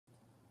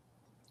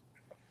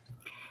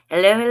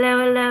Hello, hello,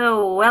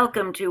 hello.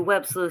 Welcome to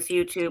Web Sleuths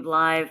YouTube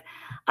Live.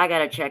 I got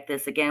to check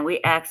this again.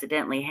 We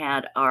accidentally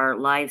had our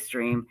live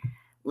stream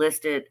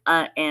listed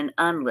and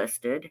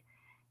unlisted,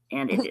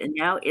 and it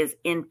now is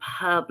in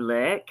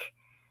public.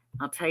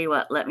 I'll tell you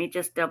what, let me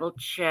just double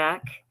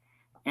check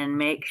and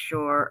make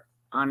sure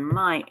on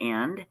my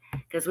end,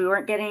 because we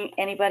weren't getting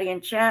anybody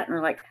in chat, and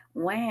we're like,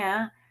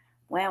 wah,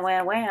 wah,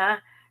 wah, wah.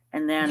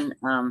 And then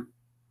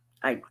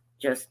I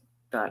just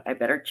thought I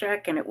better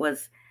check, and it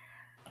was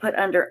put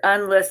under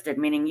unlisted,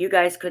 meaning you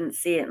guys couldn't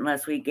see it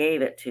unless we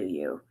gave it to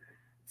you.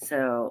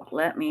 So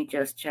let me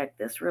just check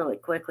this really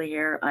quickly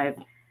here. I've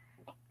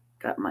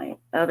got my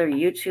other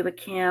YouTube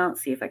account,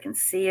 see if I can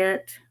see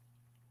it.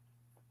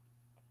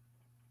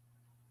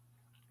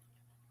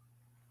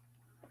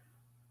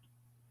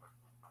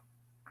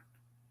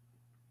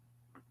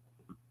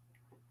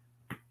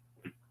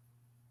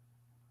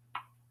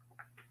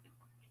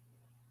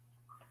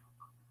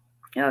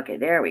 Okay,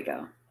 there we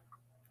go.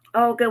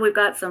 Oh, good, we've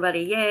got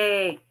somebody.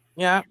 Yay.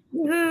 Yeah.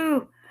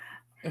 Woohoo.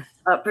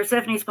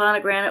 Persephone's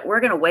Pomegranate, we're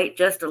going to wait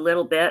just a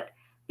little bit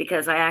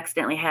because I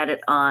accidentally had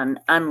it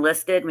on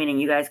unlisted, meaning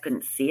you guys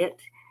couldn't see it,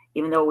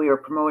 even though we were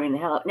promoting the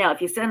hell. Now,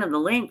 if you send them the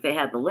link, they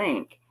have the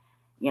link,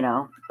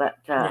 but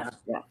yeah.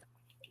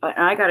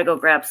 And I got to go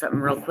grab something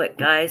real quick,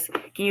 guys.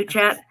 Can you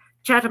chat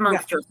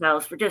amongst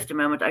yourselves for just a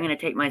moment? I'm going to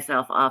take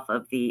myself off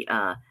of the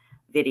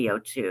video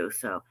too,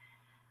 so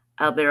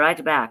I'll be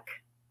right back.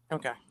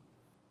 Okay.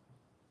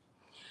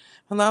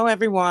 Hello,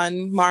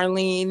 everyone.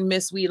 Marlene,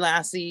 Miss Wee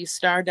Lassie,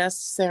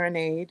 Stardust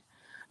Serenade,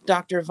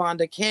 Dr.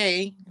 Vonda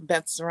K,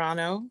 Beth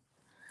Serrano,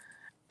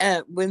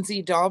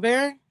 Lindsay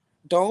Dolber.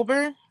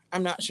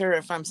 I'm not sure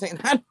if I'm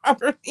saying that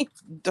properly.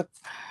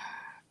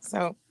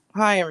 So,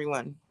 hi,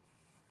 everyone.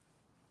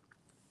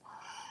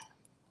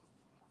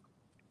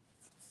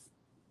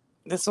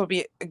 This will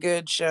be a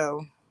good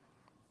show.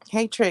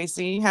 Hey,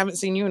 Tracy. Haven't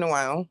seen you in a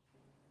while.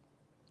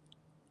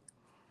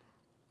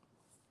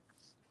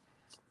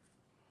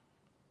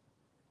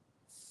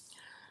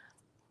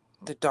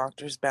 The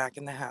doctor's back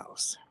in the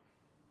house.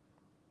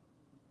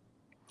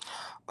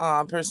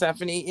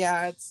 Persephone.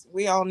 Yeah,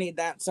 we all need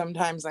that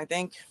sometimes, I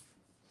think.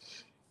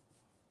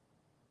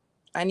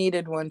 I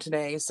needed one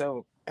today,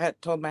 so I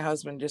told my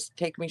husband, just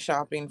take me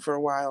shopping for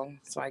a while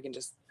so I can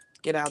just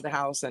get out of the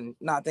house and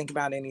not think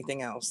about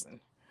anything else. And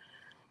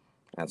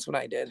that's what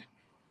I did.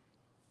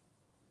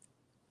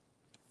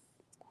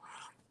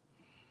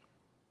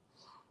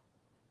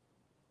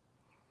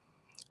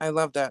 I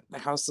love that, the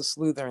House of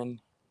Slytherin.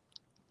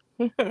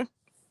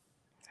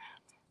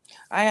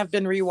 I have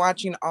been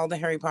rewatching all the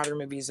Harry Potter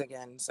movies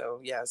again. So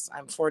yes,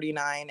 I'm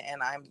 49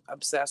 and I'm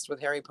obsessed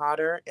with Harry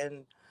Potter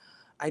and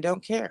I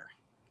don't care.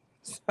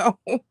 So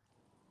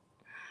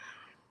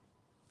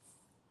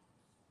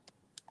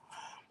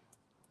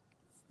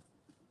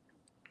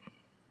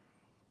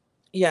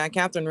yeah,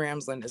 Katherine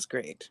Ramsland is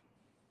great.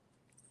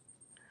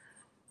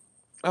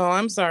 Oh,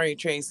 I'm sorry,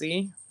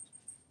 Tracy.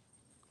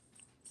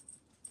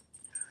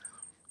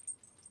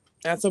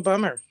 That's a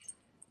bummer.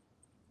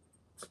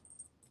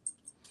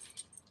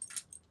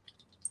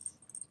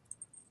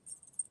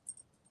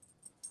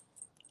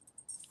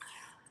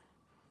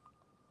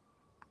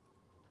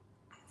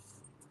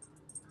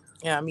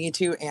 Yeah, me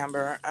too,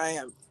 Amber. I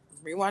am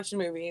rewatching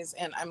movies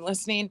and I'm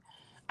listening.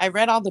 I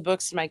read all the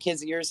books to my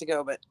kids years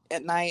ago, but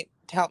at night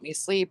to help me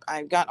sleep,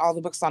 I've got all the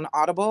books on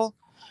Audible.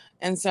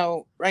 And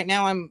so right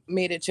now I'm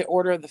made it to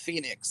Order of the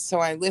Phoenix. So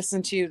I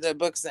listen to the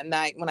books at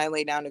night when I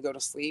lay down to go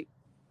to sleep.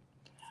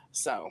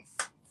 So,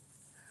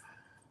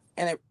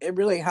 and it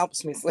really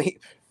helps me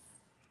sleep.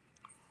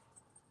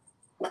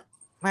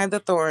 Hi,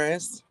 the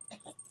Thoris.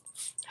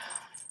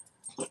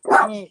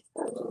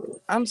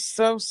 I'm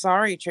so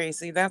sorry,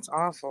 Tracy. That's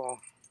awful.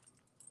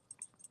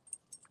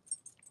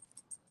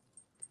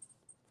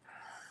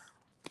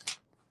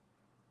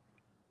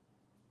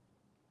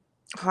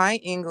 Hi,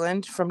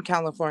 England from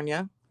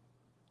California.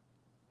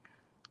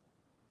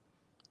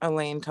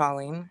 Elaine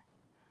Tolling.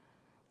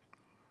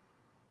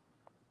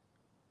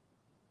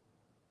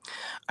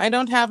 I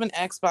don't have an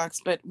Xbox,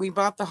 but we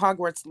bought the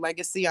Hogwarts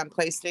Legacy on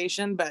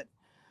PlayStation, but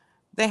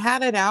they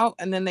had it out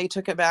and then they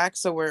took it back,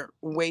 so we're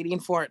waiting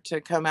for it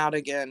to come out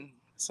again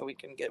so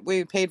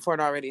we paid for it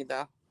already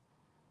though.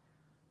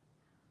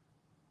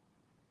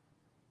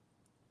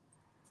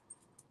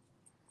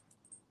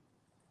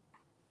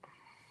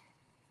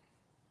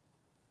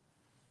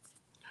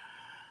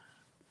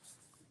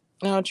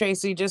 No,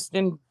 Tracy, just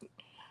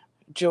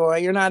enjoy.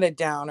 You're not a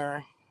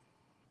downer.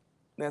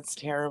 That's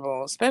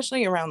terrible,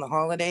 especially around the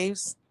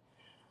holidays.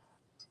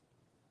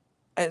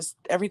 As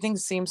everything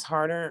seems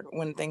harder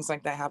when things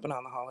like that happen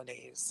on the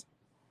holidays.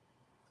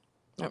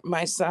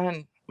 My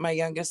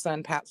youngest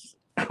son,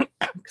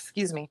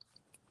 excuse me,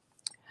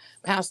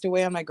 passed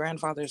away on my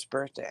grandfather's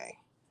birthday.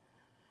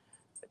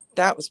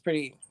 That was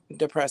pretty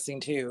depressing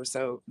too.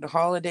 So the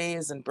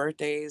holidays and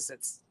birthdays,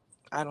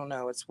 I don't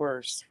know, it's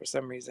worse for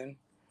some reason.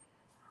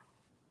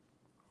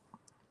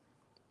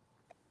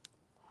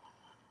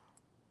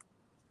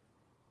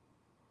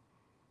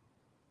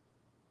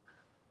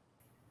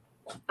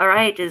 All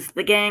right, is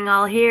the gang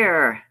all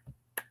here?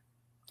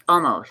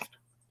 Almost.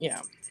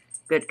 Yeah.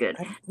 Good, good.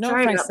 I don't know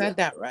Sorry if I about said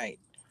that. that right.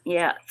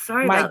 Yeah,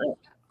 sorry My about that.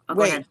 Oh,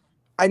 go Wait, ahead.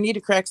 I need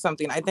to correct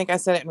something. I think I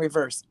said it in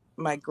reverse.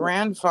 My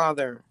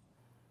grandfather.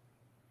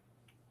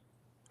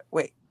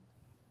 Wait,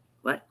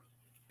 What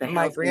the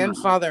my hell's going on?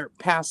 grandfather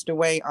passed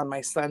away on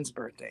my son's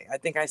birthday. I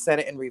think I said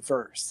it in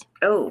reverse.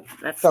 Oh,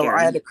 that's So I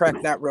scary. had to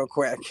correct that real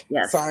quick.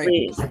 Yes, Sorry.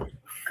 please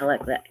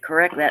correct that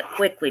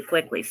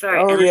quickly. Sorry,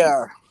 Oh and I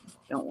yeah.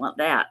 don't want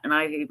that. And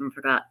I even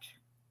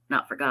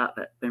not forgot,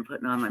 but been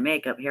putting on my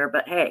makeup here.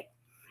 But hey,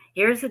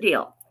 here's the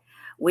deal.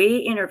 We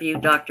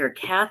interviewed Dr.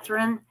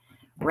 Katherine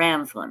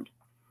Ramsland.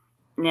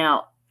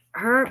 Now,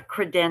 her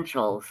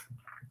credentials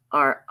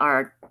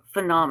are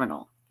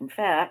phenomenal. In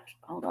fact,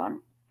 hold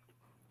on.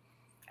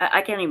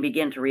 I can't even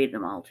begin to read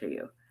them all to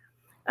you.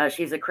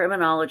 She's a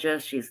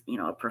criminologist. She's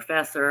a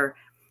professor.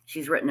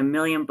 She's written a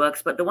million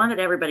books, but the one that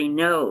everybody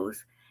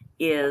knows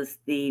is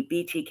the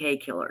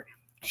BTK killer.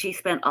 She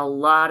spent a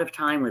lot of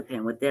time with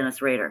him, with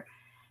Dennis Rader,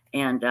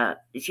 and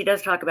she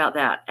does talk about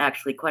that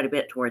actually quite a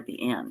bit toward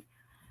the end.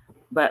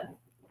 But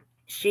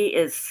she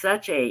is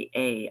such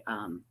a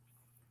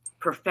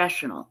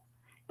professional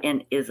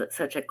and is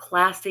such a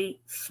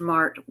classy,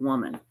 smart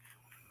woman.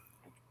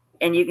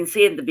 And you can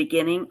see in the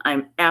beginning,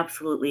 I'm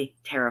absolutely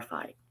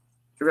terrified.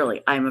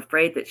 Really, I'm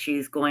afraid that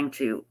she's going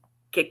to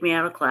kick me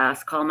out of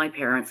class, call my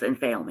parents, and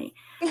fail me.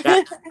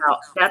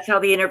 That's how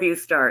the interview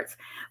starts.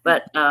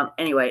 But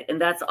anyway, and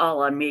that's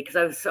all on me because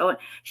I was so.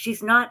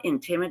 She's not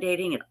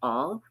intimidating at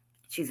all.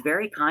 She's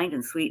very kind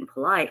and sweet and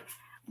polite,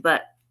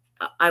 but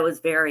I was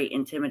very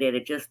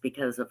intimidated just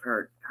because of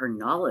her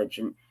knowledge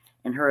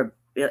and her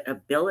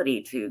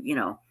ability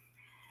to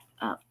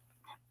uh,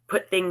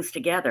 put things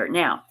together.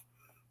 Now,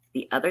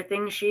 the other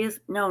thing she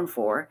is known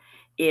for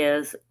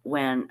is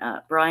when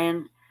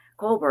Brian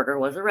Kohlberger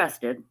was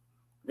arrested,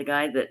 the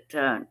guy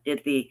that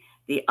did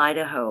the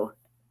Idaho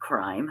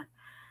crime.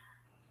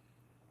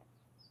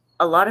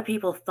 A lot of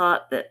people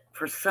thought that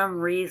for some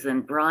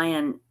reason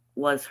Brian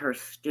was her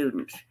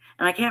student,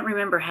 and I can't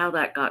remember how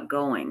that got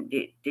going.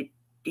 Do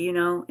you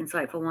know,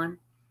 Insightful One?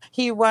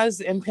 He was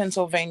in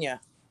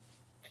Pennsylvania.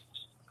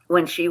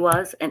 When she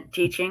was and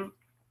teaching?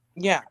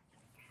 Yeah.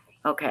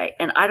 Okay,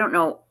 and I don't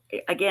know.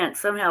 Again,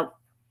 somehow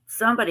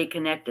somebody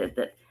connected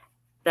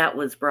that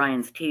was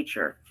Brian's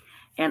teacher.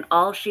 And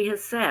all she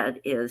has said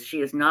is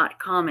she is not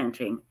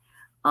commenting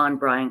on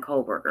Brian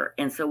Kohlberger.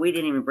 And so we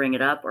didn't even bring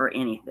it up or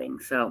anything.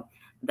 So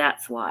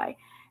that's why.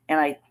 And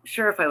I'm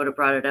sure if I would have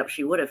brought it up,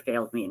 she would have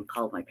failed me and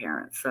called my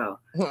parents. So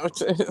I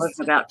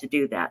wasn't about to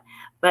do that.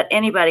 But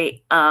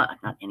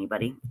not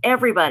anybody,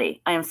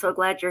 everybody, I am so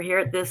glad you're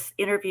here. This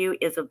interview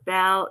is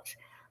about,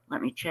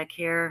 let me check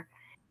here.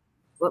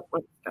 Whoop,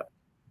 whoop,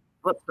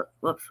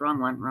 whoops, wrong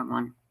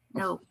one.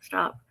 No,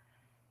 stop.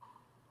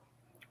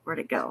 Where'd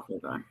it go?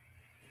 Hold on.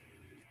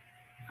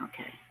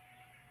 Okay.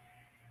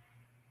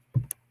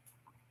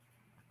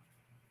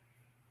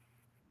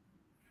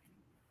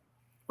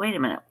 Wait a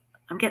minute.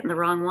 I'm getting the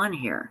wrong one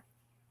here.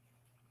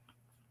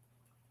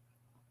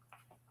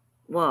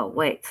 Whoa,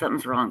 wait,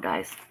 something's wrong,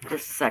 guys.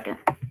 Just a second.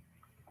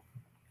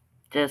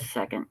 Just a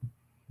second.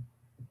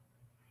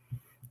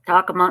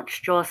 Talk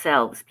amongst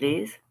yourselves,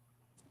 please.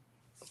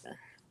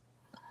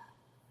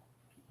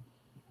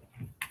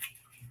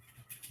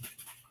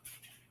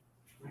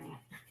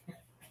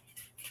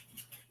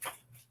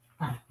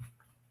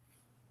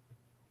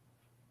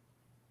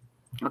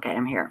 Okay,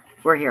 I'm here.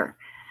 We're here.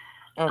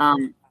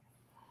 Okay.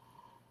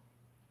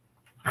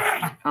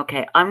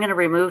 Okay, I'm going to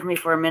remove me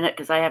for a minute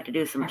because I have to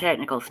do some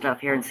technical stuff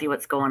here and see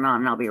what's going on,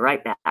 and I'll be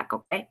right back,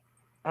 okay?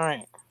 All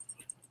right.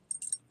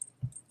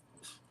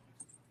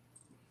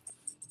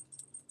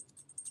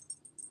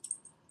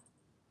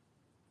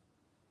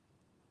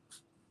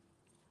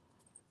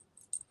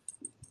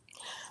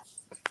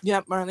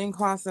 Yep, Marlene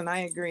Clausen,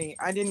 I agree.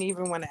 I didn't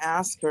even want to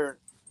ask her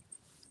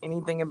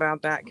anything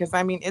about that because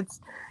I mean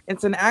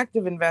it's an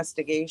active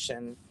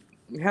investigation.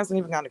 It hasn't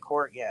even gone to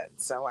court yet,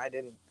 so I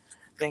didn't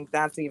think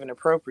that's even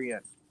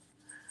appropriate.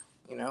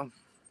 You know.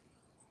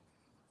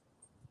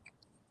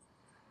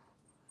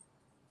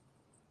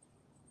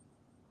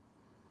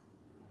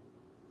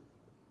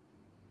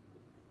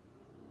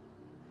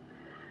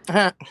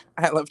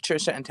 I love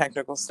Trisha and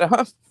technical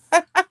stuff.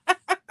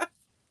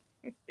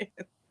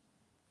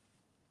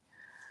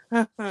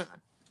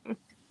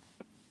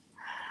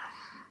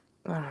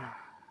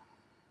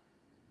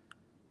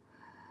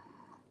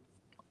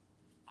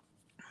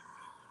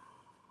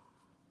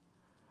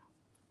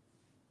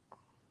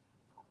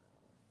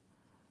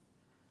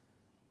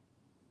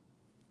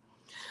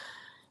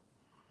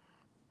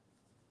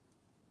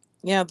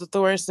 Yeah, the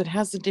Thorus, it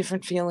has a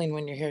different feeling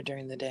when you're here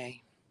during the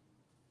day.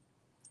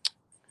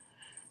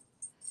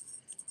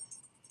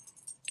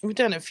 We've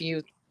done a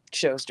few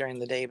shows during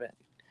the day, but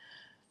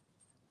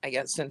I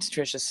guess since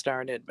Trisha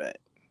started, but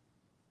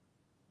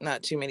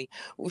not too many.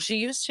 Well, she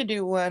used to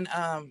do one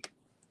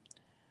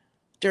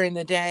during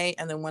the day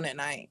and then one at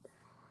night.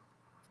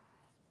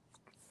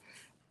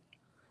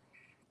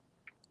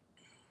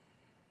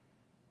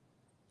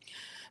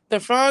 The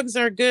frogs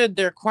are good.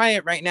 They're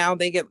quiet right now.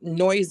 They get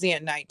noisy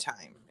at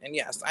nighttime. And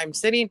yes, I'm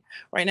sitting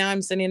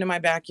in my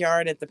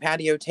backyard at the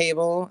patio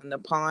table, and the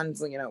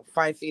pond's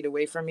 5 feet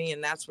away from me,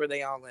 and that's where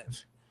they all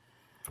live.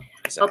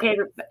 So. Okay,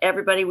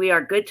 everybody, we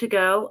are good to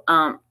go.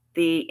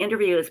 The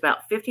interview is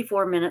about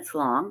 54 minutes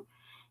long,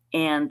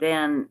 and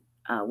then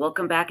we'll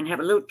come back and have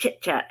a little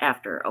chit chat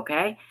after.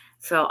 Okay,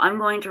 so I'm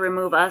going to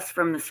remove us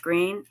from the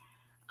screen,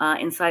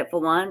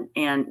 Insightful One,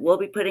 and we'll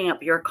be putting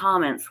up your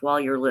comments while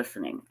you're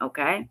listening.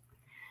 Okay,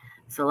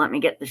 so let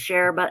me get the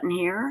share button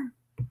here.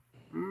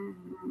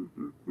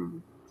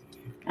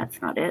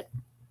 That's not it.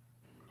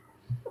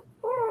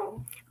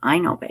 I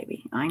know,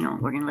 baby. I know.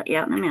 We're going to let you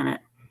out in a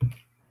minute.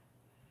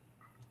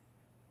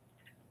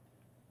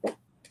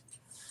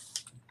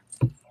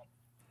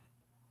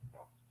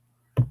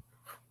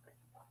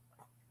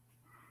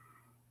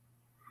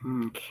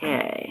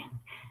 Okay.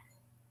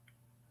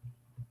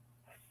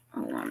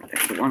 Hold on.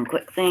 There's one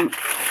quick thing.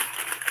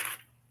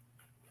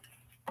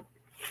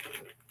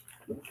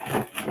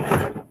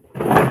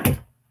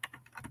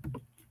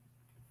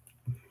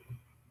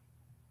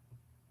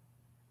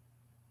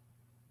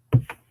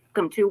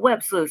 Welcome to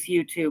Web Sleuths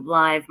YouTube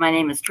Live. My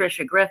name is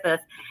Trisha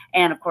Griffith,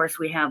 and of course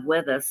we have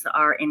with us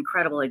our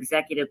incredible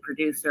executive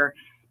producer,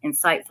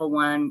 Insightful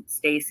One,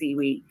 Stacy.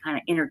 We kind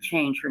of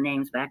interchange her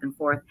names back and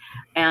forth.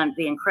 And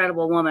the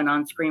incredible woman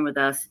on screen with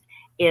us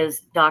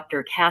is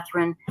Dr.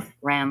 Katherine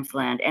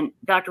Ramsland. And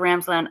Dr.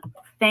 Ramsland,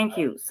 thank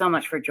you so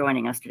much for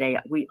joining us today.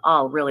 We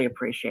all really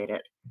appreciate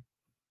it.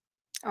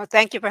 Oh,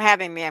 thank you for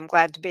having me. I'm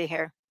glad to be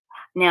here.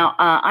 Now,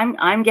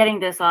 I'm getting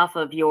this off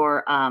of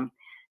your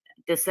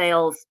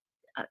DeSales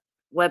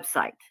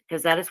website,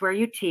 because that is where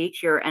you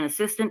teach. You're an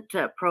assistant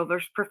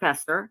provost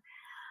professor.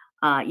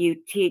 You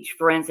teach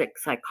forensic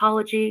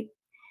psychology,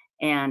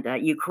 and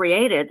you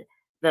created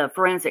the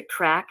forensic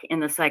track in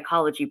the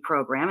psychology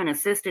program and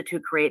assisted to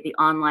create the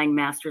online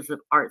Masters of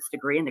Arts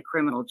degree in the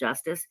criminal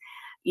justice.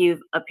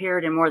 You've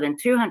appeared in more than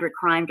 200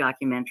 crime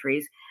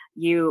documentaries.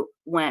 You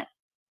went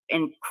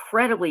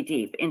incredibly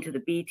deep into the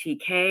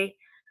BTK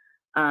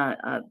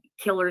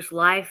killer's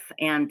life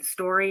and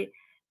story.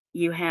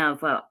 You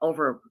have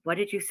over, what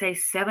did you say,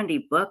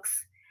 70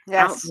 books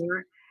out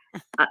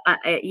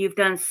there. You've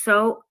done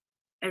so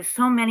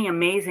many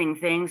amazing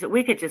things that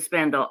we could just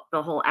spend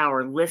the whole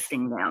hour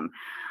listing them.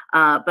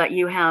 But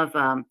you have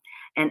an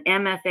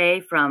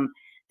MFA from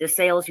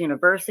DeSales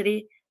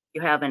University.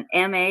 You have an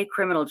MA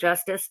Criminal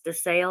Justice,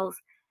 DeSales,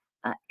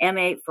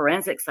 MA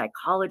Forensic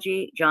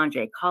Psychology, John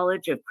Jay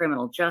College of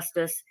Criminal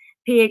Justice,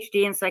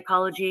 PhD in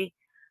Psychology,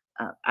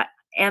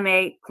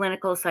 MA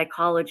Clinical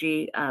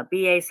Psychology,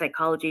 BA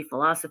Psychology,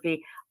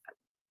 Philosophy.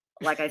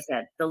 Like I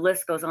said, the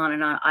list goes on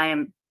and on.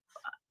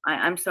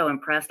 I'm so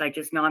impressed. I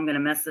just know I'm going to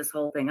mess this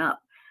whole thing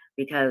up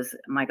because,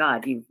 my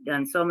God, you've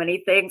done so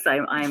many things.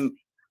 I'm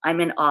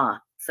in awe.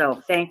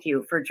 So thank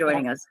you for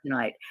joining us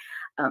tonight.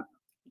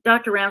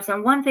 Dr.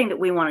 Ramsland, one thing that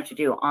we wanted to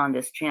do on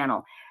this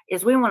channel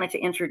is we wanted to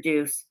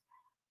introduce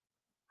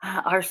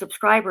our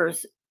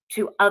subscribers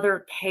to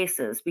other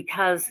cases,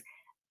 because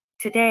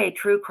today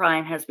true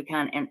crime has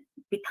become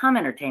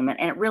entertainment,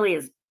 and it really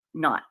is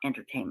not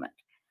entertainment.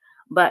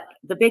 But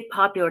the big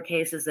popular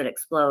cases that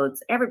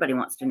explodes, everybody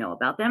wants to know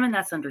about them, and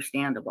that's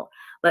understandable.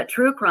 But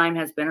true crime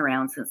has been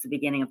around since the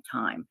beginning of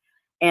time.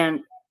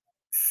 And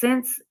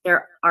since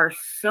there are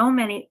so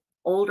many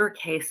older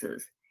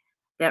cases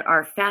that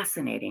are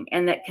fascinating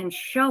and that can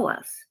show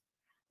us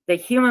the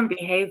human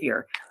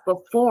behavior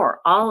before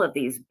all of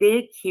these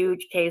big,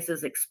 huge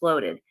cases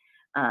exploded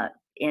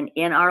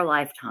in our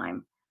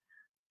lifetime,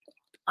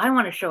 I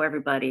want to show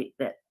everybody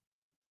that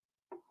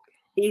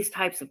these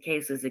types of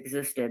cases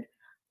existed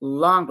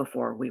long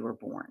before we were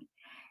born.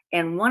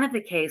 And one of the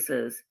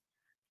cases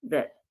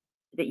that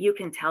you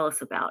can tell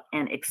us about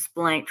and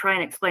try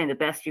and explain the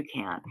best you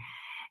can,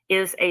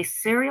 is a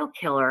serial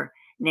killer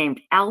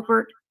named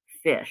Albert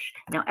Fish.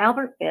 Now,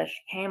 Albert Fish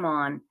came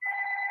on.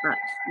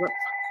 Whoops.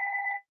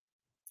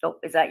 Oh,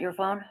 is that your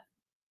phone?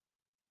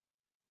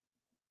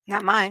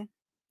 Not mine.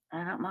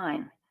 Not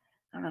mine.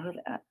 I don't know who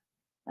that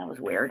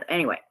was weird.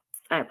 Anyway,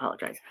 I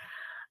apologize.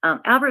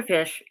 Albert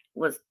Fish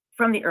was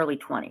from the early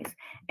 20s.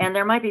 And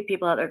there might be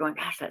people out there going,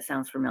 gosh, that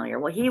sounds familiar.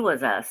 Well, he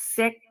was a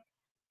sick,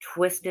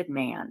 twisted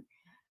man.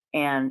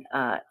 And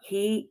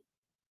he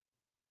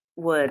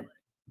would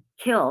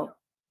kill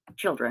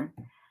children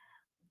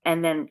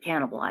and then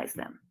cannibalize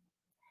them.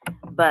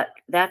 But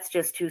that's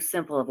just too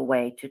simple of a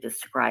way to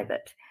describe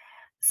it.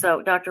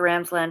 So, Dr.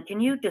 Ramsland, can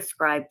you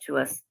describe to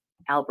us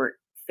Albert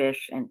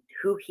Fish and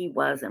who he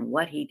was and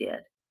what he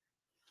did?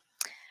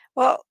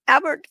 Well,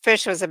 Albert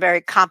Fish was a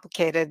very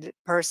complicated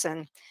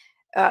person,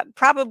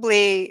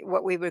 probably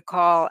what we would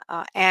call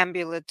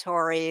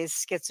ambulatory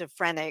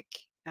schizophrenic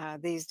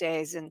these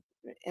days,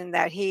 in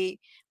that he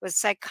was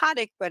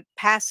psychotic but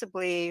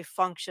passively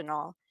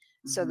functional.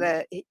 So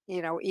that,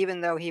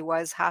 even though he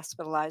was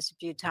hospitalized a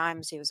few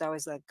times, he was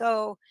always let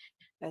go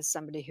as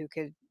somebody who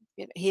could,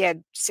 he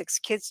had 6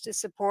 kids to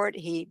support.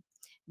 He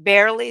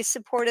barely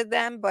supported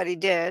them, but he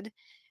did.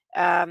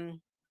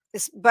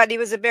 But he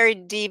was a very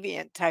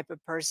deviant type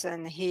of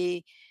person.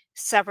 He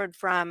suffered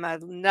from a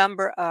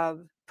number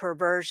of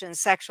perversions,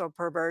 sexual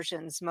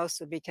perversions,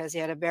 mostly because he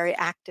had a very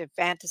active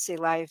fantasy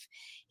life.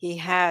 He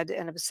had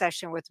an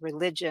obsession with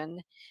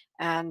religion,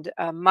 and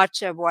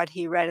much of what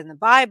he read in the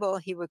Bible,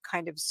 he would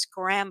kind of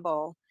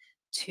scramble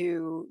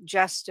to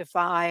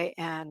justify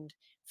and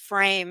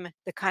frame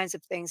the kinds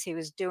of things he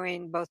was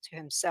doing, both to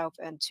himself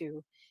and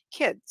to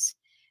kids.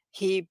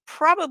 He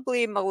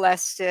probably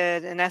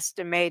molested an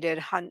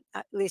estimated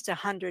at least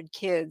 100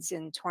 kids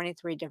in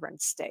 23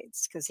 different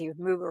states because he would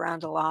move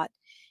around a lot.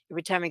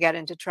 Every time he got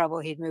into trouble,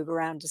 he'd move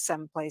around to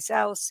someplace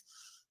else.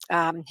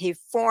 He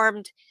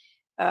formed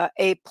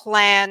a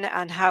plan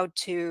on how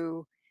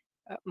to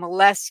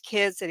molest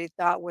kids that he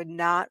thought would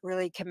not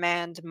really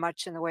command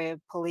much in the way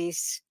of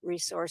police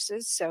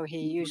resources. So he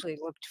Mhm. usually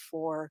looked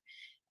for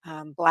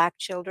Black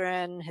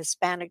children,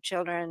 Hispanic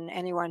children,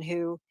 anyone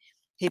who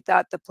he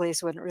thought the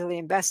police wouldn't really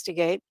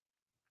investigate.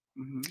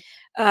 Mhm.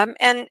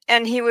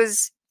 And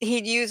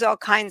he'd use all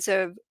kinds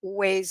of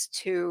ways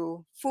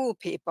to fool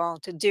people,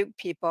 to dupe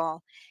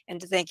people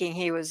into thinking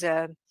he was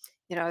a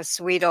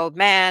sweet old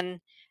man,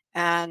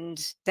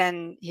 and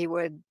then he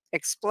would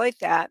exploit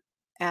that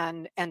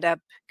and end up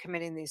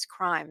committing these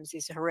crimes,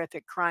 these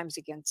horrific crimes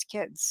against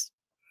kids.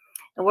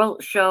 And we'll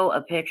show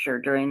a picture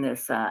during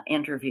this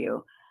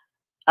interview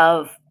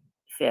of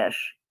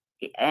Fish,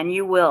 and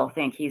you will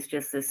think he's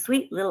just this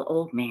sweet little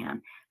old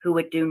man who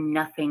would do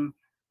nothing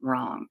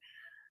wrong.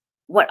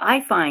 What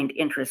I find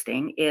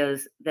interesting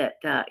is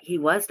that he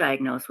was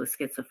diagnosed with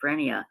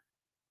schizophrenia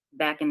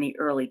back in the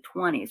early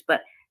 20s,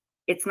 but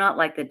it's not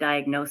like the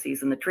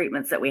diagnoses and the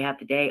treatments that we have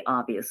today,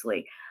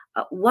 obviously.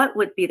 What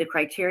would be the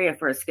criteria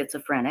for a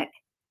schizophrenic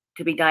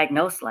to be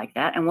diagnosed like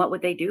that, and what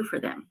would they do for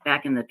them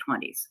back in the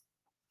 20s?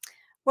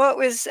 Well, it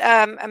was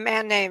a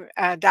man named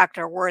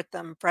Dr.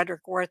 Wortham,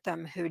 Frederick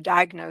Wortham, who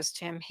diagnosed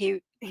him.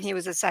 He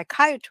was a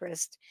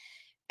psychiatrist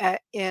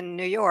in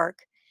New York,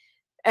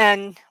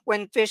 and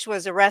when Fish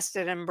was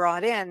arrested and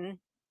brought in,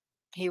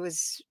 he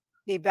was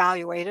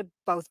evaluated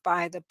both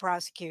by the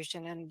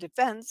prosecution and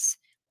defense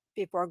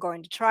before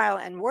going to trial.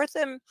 And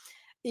Wortham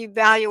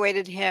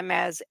evaluated him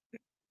as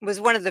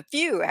was one of the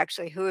few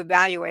actually who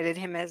evaluated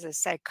him as a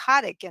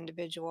psychotic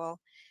individual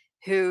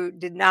who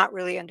did not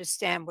really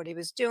understand what he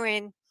was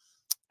doing.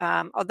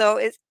 Although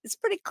it's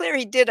pretty clear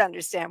he did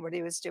understand what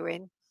he was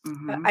doing.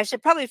 Hmm. I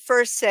should probably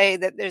first say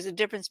that there's a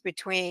difference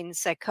between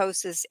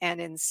psychosis and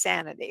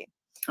insanity.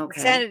 Okay.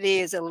 Insanity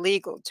is a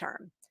legal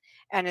term,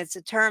 and it's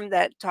a term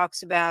that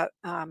talks about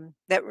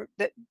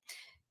that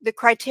the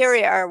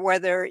criteria are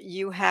whether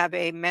you have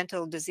a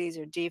mental disease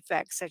or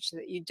defect such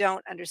that you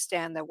don't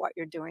understand that what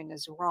you're doing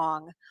is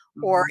wrong,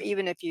 or Hmm.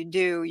 even if you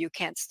do, you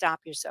can't stop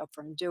yourself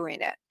from doing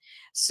it.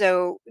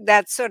 So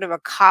that's sort of a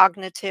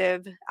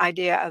cognitive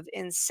idea of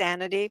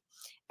insanity.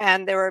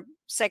 And there are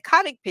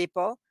psychotic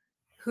people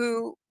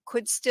who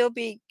could still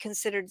be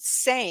considered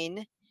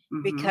sane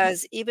Hmm.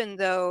 because even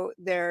though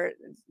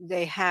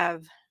they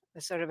have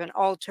a sort of an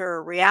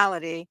alter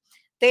reality,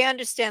 they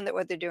understand that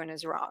what they're doing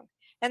is wrong.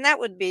 And that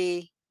would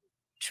be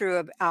true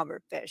of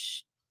Albert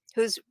Fish,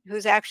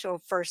 whose actual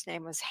first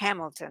name was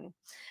Hamilton,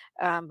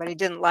 but he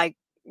didn't like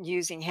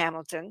using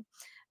Hamilton,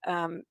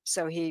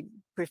 so he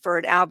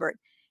preferred Albert.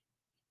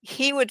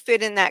 He would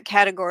fit in that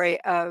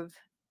category of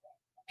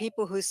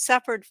people who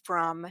suffered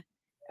from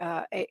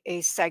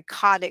a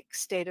psychotic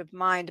state of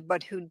mind,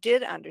 but who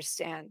did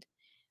understand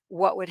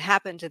what would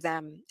happen to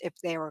them if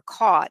they were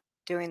caught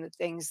doing the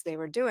things they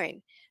were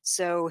doing.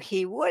 So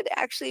he would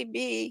actually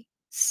be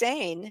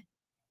sane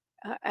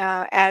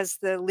as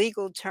the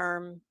legal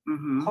term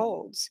Hmm.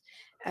 holds.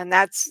 And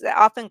that's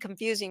often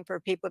confusing for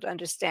people to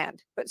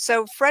understand. But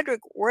so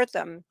Frederick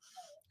Wortham,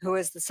 who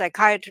is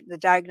the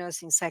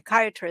diagnosing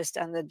psychiatrist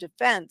on the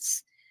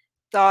defense,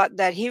 thought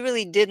that he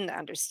really didn't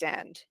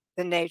understand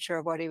the nature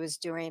of what he was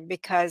doing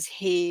because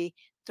he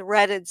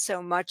threaded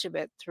so much of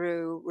it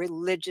through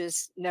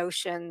religious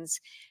notions.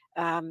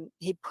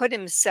 He put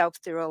himself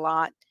through a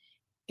lot.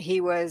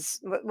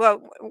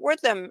 Well,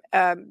 Wortham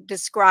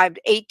described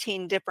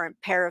 18 different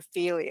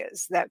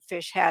paraphilias that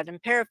Fish had,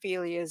 and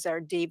paraphilias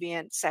are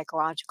deviant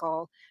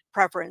psychological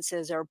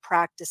preferences or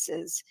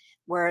practices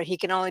where he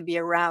can only be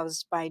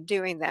aroused by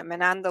doing them.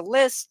 And on the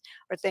list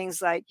are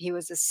things like he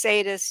was a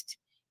sadist,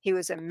 he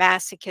was a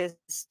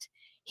masochist,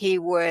 he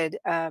would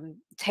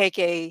take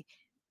a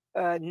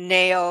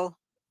nail,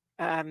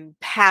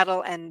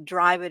 paddle, and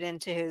drive it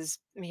into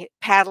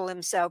paddle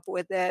himself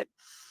with it.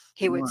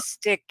 He would Wow.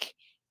 stick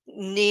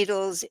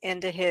needles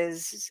into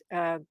his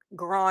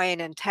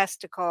groin and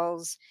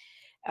testicles.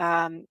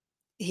 Um,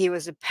 he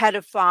was a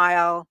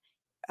pedophile.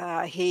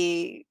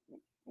 He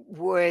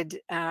would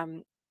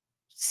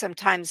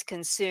sometimes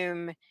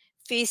consume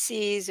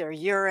feces or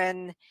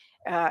urine.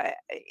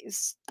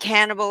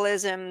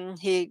 Cannibalism.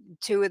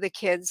 Two of the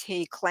kids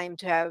he claimed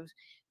to have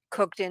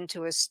cooked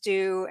into a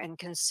stew and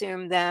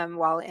consumed them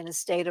while in a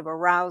state of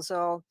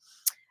arousal.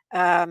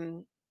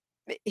 Um,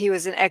 he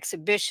was an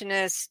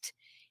exhibitionist.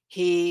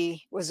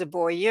 He was a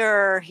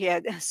voyeur. He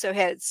had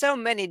so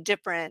many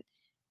different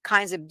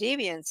kinds of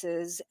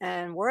deviances,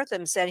 and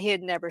Wortham said he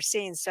had never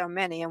seen so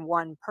many in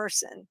one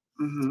person.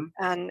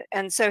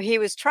 And so he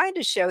was trying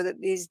to show that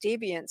these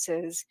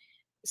deviances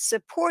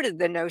supported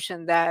the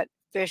notion that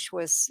Fish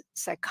was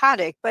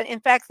psychotic, but in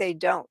fact they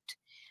don't,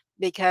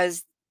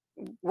 because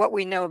what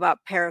we know about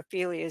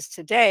paraphilias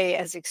today,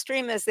 as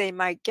extreme as they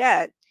might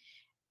get,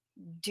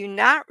 do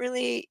not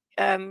really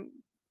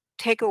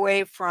take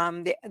away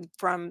from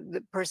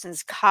the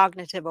person's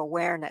cognitive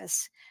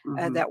awareness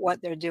that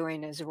what they're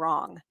doing is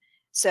wrong.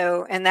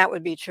 So, and that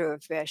would be true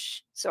of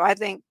Fish. So I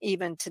think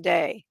even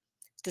today,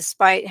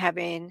 despite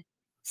having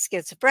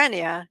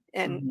schizophrenia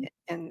and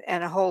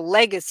a whole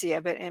legacy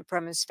of it and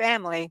from his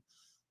family,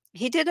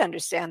 he did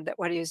understand that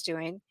what he was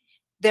doing.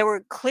 There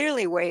were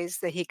clearly ways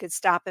that he could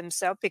stop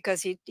himself,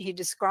 because he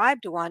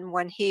described one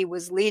when he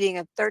was leading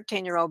a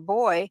 13-year-old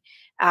boy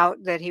out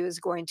that he was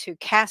going to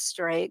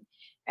castrate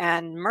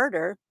and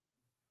murder.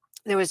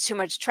 There was too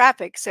much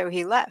traffic, so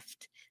he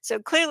left. So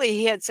clearly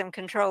he had some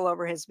control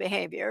over his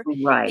behavior.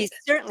 Right. He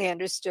certainly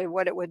understood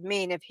what it would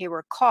mean if he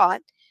were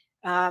caught.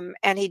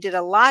 And he did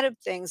a lot of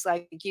things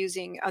like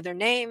using other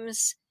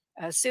names,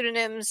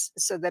 pseudonyms,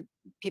 so that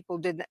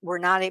people were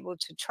not able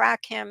to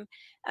track him.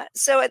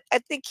 So I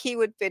think he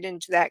would fit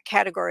into that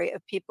category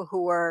of people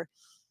who were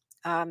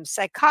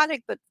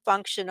psychotic but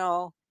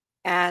functional,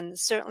 and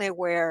certainly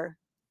aware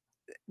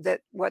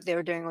that what they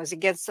were doing was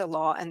against the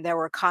law and there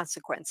were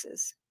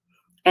consequences.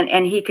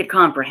 And he could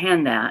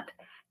comprehend that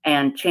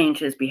and change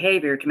his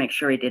behavior to make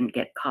sure he didn't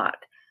get caught.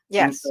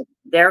 And Yes. so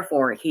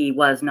therefore, he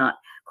was not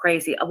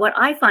crazy. What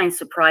I find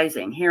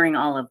surprising hearing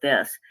all of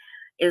this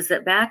is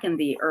that back in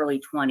the early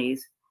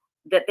 20s,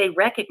 that they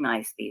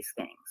recognized these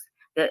things,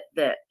 that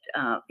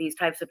these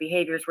types of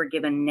behaviors were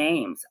given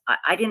names.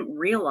 I didn't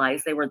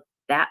realize they were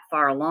that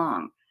far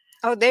along.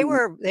 Oh, they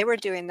were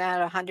doing that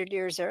 100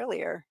 years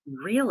earlier.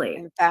 Really?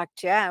 In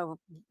fact, yeah,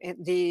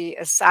 the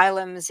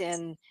asylums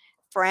in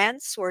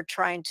France were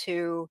trying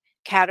to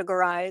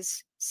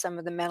categorize some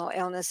of the mental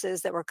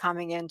illnesses that were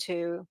coming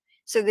into.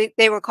 So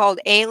they were called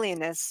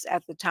alienists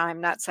at the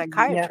time, not Yeah.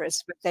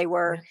 psychiatrists, but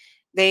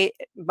they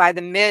by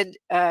the mid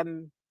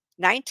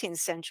 19th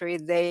century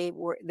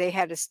they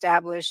had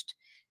established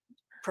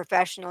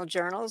professional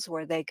journals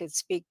where they could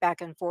speak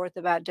back and forth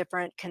about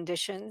different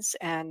conditions,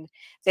 and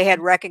they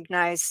had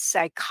recognized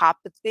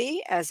psychopathy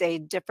as a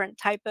different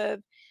type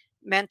of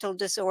mental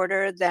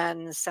disorder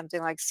than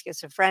something like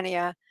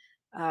schizophrenia.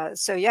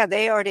 So yeah,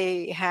 they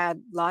already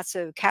had lots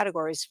of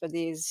categories for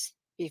these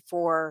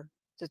before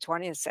the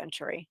 20th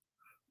century.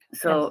 And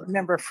So,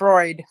 remember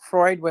Freud.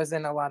 Freud was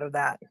in a lot of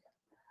that.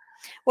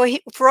 Well,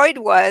 Freud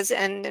was,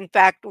 and in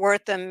fact,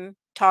 Wertham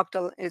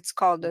it's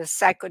called a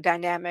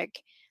psychodynamic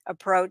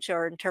approach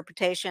or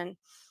interpretation.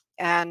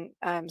 And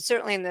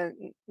certainly in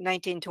the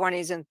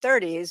 1920s and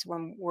 30s,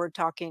 when we're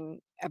talking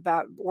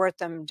about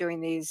Wertham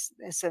doing this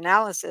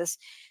analysis,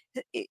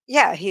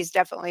 yeah, he's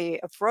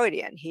definitely a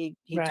Freudian. He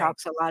Right.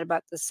 talks a lot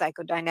about the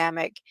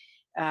psychodynamic,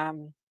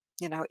 um,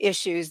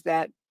 issues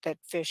that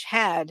Fish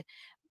had.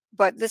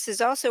 But this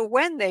is also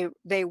when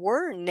they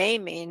were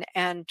naming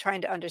and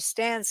trying to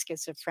understand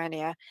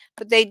schizophrenia,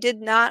 but they did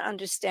not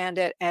understand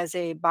it as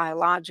a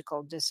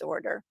biological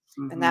disorder,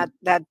 and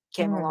that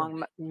came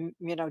Mm,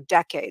 along,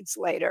 decades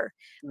later.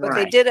 But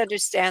they right. did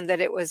understand that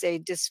it was a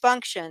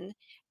dysfunction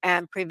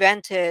and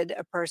prevented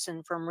a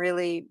person from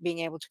really being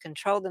able to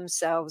control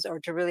themselves, or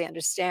to really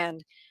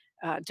understand,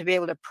 to be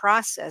able to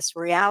process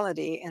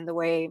reality in the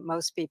way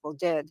most people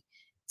did.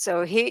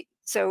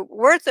 So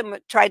Wortham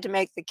tried to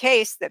make the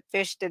case that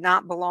Fish did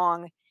not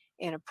belong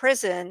in a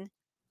prison.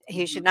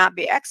 He should not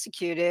be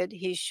executed.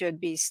 He should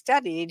be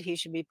studied. He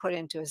should be put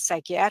into a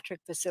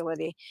psychiatric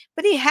facility.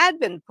 But he had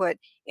been put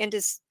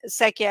into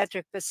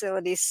psychiatric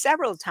facilities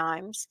several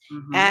times,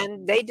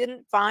 and they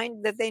didn't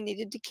find that they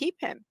needed to keep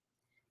him.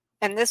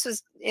 And this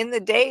was in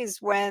the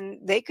days when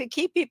they could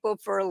keep people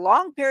for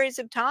long periods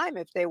of time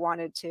if they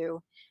wanted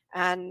to.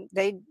 And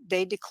they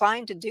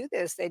declined to do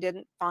this. They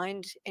didn't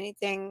find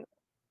anything,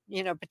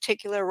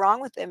 particular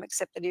wrong with him,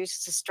 except that he was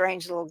just a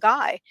strange little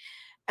guy.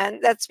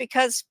 And that's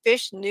because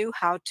Fish knew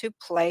how to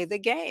play the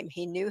game.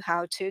 He knew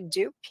how to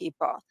dupe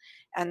people.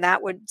 And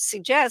that would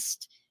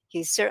suggest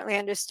he certainly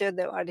understood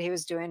that what he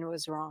was doing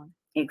was wrong.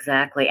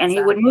 Exactly. And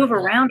he would move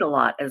exactly. around a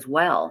lot as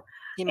well.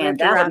 He And moved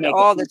that would around make it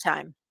all the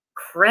time.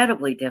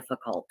 incredibly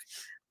difficult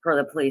for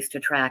the police to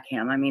track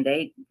him. I mean,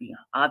 they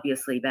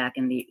obviously back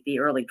in the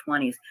early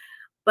 20s.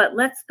 But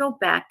let's go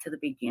back to the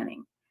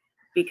beginning,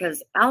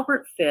 because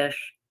Albert Fish,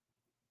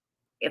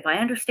 if I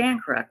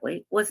understand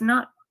correctly, was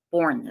not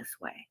born this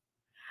way.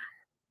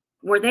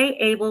 Were they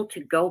able to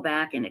go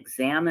back and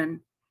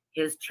examine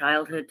his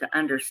childhood to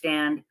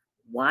understand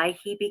why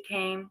he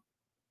became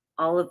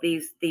all of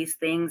these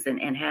things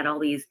and had all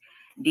these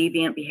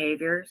deviant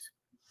behaviors?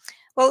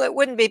 Well, it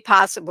wouldn't be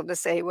possible to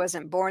say he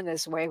wasn't born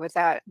this way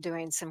without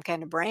doing some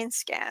kind of brain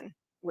scan,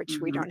 which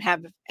we Hmm. don't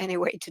have any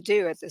way to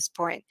do at this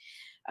point.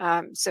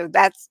 So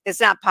it's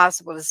not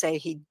possible to say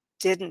he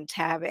didn't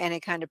have any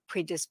kind of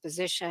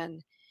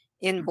predisposition,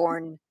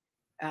 inborn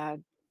uh,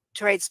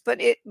 traits.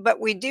 But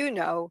we do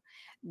know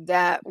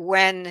that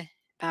when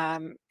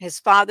his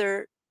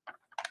father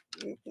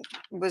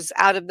was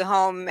out of the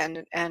home,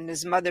 and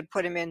his mother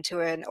put him into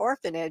an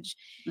orphanage.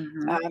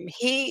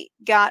 He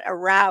got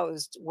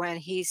aroused when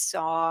he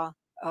saw,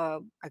 I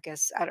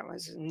guess, I don't know, it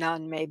was a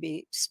nun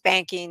maybe,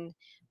 spanking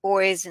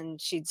boys,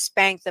 and she'd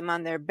spank them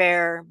on their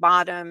bare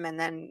bottom,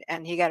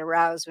 and he got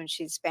aroused when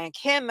she'd spank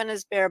him on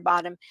his bare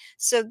bottom.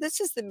 So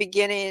this is the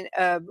beginning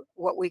of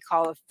what we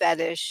call a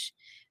fetish,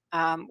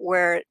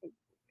 where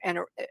an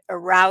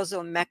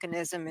arousal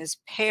mechanism is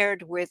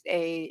paired with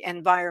a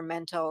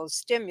environmental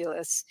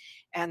stimulus,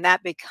 and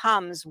that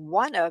becomes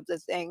one of the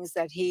things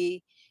that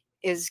he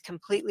is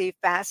completely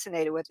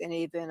fascinated with and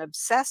even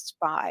obsessed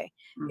by,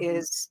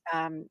 is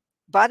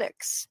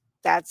buttocks.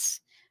 That's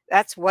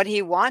what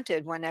he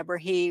wanted whenever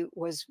he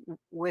was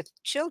with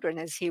children,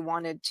 is he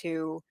wanted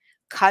to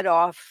cut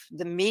off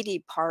the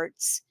meaty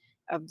parts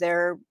of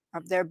their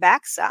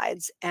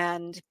backsides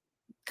and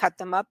cut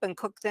them up and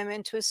cook them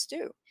into a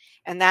stew.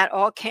 And that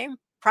all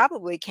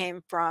probably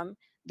came from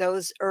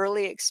those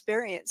early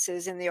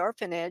experiences in the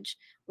orphanage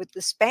with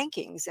the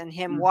spankings, and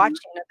him watching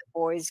other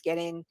boys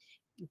getting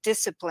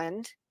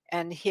disciplined,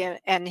 and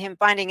him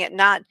finding it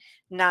not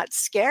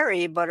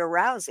scary but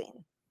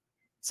arousing.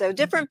 So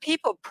different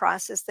people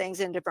process things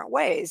in different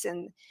ways,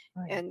 and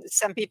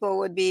some people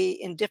would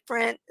be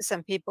indifferent,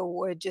 some people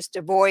would just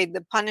avoid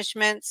the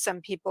punishment,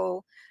 some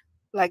people,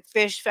 like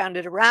Fish, found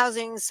it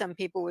arousing, some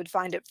people would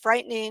find it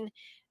frightening.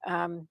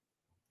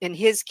 In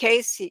his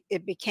case,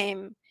 it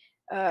became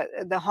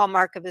the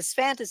hallmark of his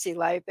fantasy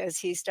life as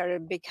he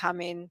started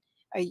becoming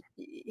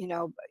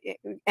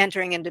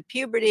entering into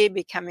puberty,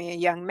 becoming a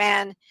young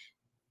man.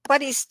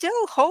 But he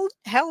still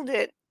held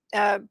it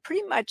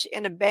pretty much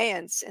in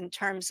abeyance in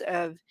terms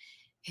of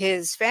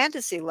his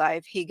fantasy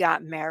life. He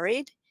got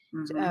married.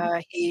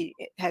 He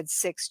had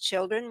 6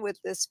 children with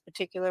this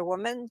particular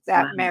woman.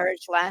 That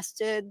marriage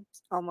lasted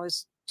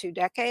almost 2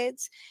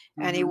 decades,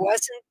 and he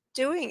wasn't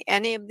doing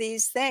any of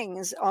these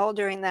things all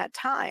during that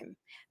time.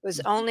 It was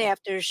only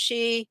after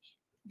she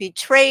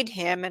betrayed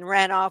him and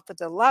ran off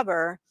with a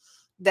lover,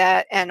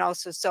 and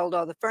also sold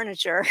all the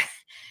furniture,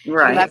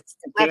 and left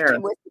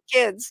him with the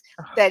kids,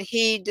 that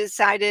he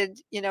decided,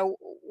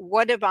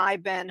 what have I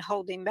been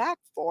holding back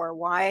for?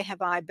 Why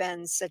have I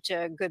been such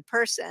a good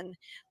person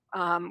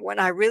when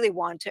I really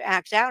want to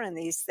act out in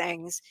these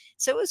things?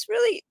 So it was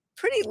really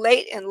pretty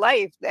late in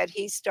life that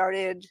he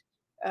started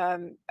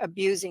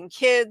abusing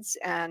kids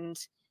and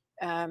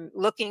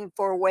looking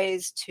for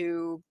ways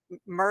to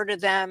murder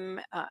them.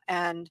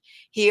 And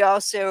he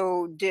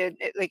also did,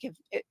 like,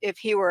 if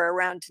he were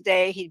around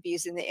today, he'd be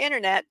using the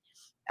internet,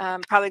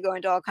 probably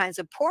going to all kinds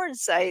of porn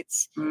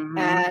sites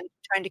and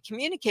trying to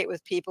communicate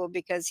with people,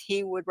 because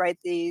he would write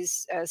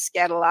these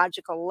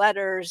scatological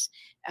letters.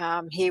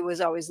 He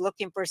was always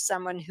looking for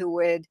someone who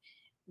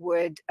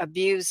would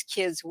abuse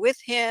kids with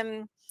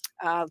him,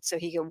 so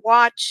he could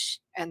watch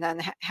and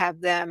then have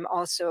them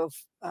also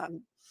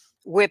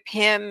whip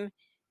him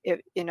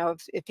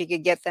if he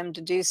could get them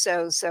to do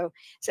so. So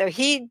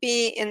he'd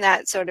be in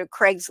that sort of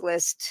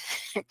Craigslist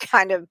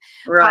kind of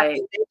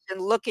population,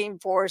 looking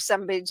for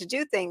somebody to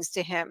do things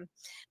to him.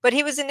 But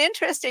he was an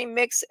interesting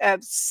mix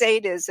of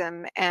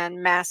sadism and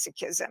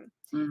masochism.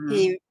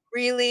 He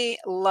really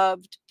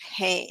loved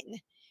pain.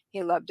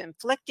 He loved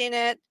inflicting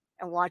it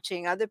and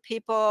watching other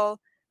people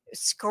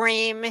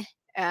scream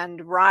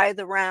and writhe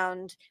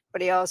around,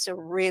 but he also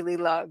really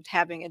loved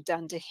having it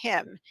done to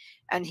him.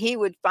 And he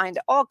would find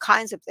all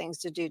kinds of things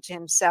to do to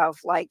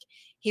himself, like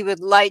he would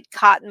light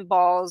cotton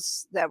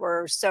balls that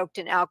were soaked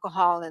in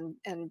alcohol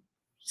and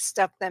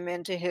stuff them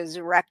into his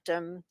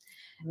rectum.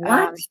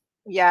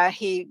 Yeah,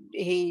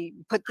 he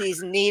put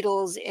these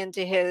needles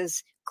into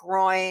his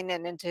groin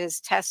and into his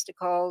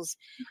testicles.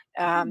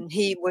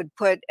 He would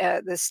put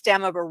the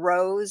stem of a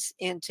rose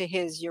into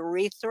his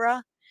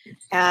urethra,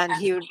 and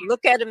he would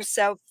look at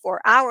himself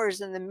for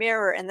hours in the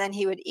mirror, and then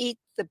he would eat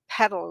the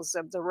petals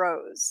of the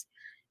rose.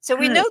 So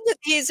we know that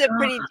he's a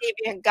pretty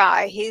deviant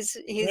guy. He's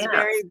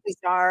very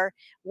bizarre.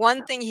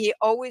 One thing he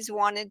always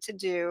wanted to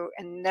do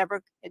and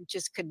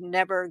just could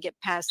never get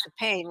past the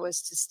pain,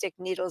 was to stick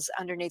needles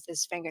underneath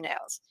his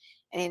fingernails.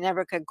 And he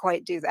never could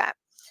quite do that.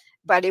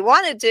 But he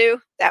wanted to.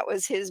 That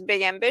was his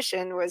big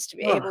ambition, was to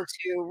be able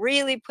to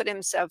really put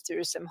himself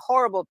through some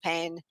horrible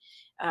pain.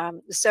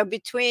 So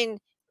between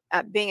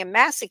being a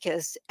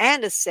masochist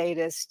and a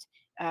sadist,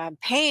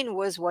 pain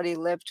was what he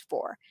lived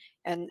for.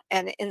 And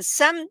in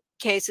some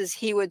cases,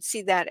 he would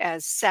see that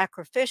as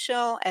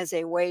sacrificial, as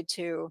a way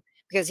to,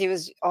 because he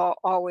was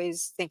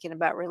always thinking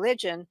about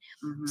religion.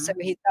 So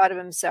he thought of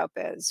himself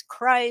as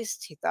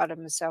Christ. He thought of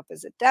himself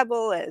as a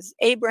devil, as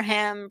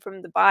Abraham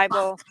from the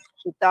Bible.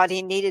 He thought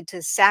he needed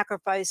to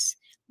sacrifice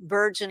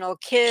virginal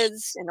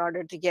kids in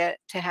order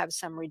to have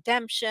some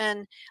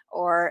redemption,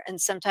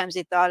 and sometimes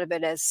he thought of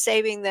it as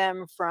saving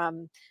them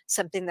from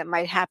something that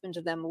might happen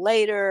to them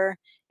later.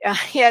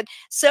 He had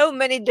so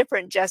many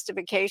different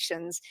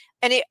justifications,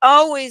 and he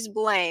always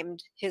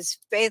blamed his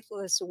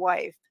faithless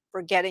wife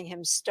for getting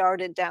him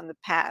started down the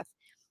path,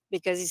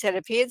 because he said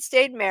if he had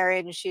stayed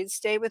married and she'd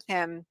stayed with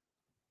him,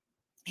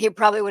 he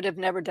probably would have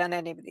never done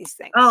any of these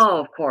things. Oh,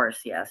 of course,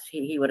 yes.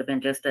 He would have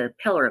been just a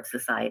pillar of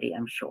society,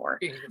 I'm sure.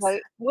 Well,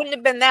 it wouldn't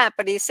have been that,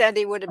 but he said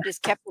he would have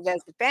just kept it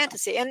as a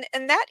fantasy, and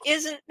that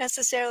isn't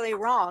necessarily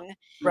wrong,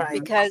 Right.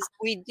 Mhm. because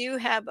we do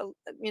have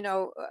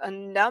a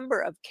number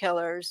of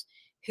killers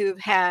who've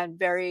had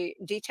very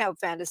detailed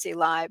fantasy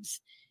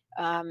lives,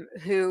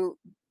 who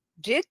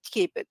did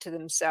keep it to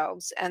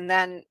themselves, and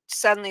then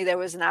suddenly there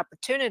was an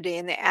opportunity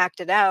and they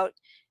acted out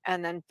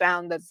and then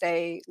found that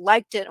they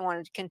liked it and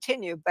wanted to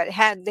continue. But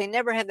had they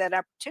never had that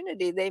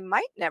opportunity, they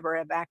might never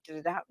have acted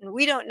it out. And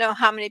we don't know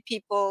how many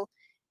people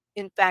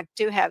in fact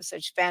do have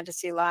such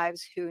fantasy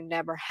lives who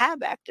never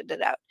have acted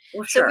it out.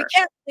 Well, So we sure.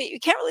 can't you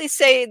can't really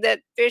say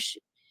that Fish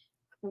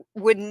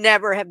would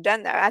never have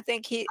done that. I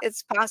think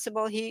it's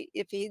possible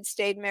if he'd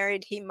stayed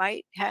married, he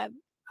might have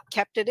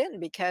kept it in,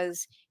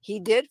 because he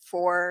did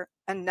for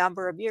a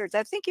number of years.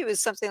 I think he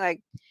was something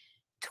like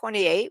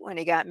 28 when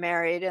he got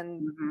married,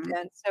 Mhm.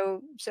 and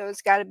so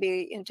it's got to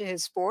be into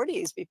his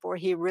 40s before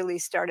he really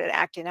started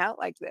acting out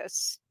like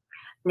this.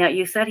 Now,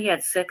 you said he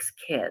had 6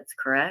 kids,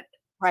 correct?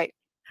 Right.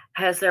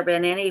 Has there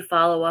been any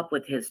follow-up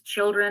with his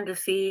children to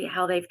see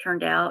how they've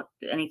turned out?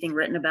 Anything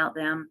written about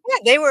them? Yeah,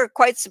 they were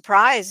quite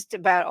surprised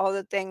about all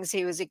the things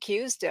he was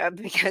accused of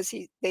because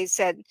they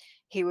said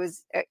he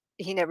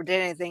never did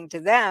anything to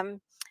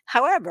them.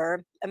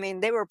 However, I mean,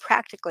 they were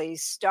practically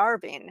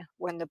starving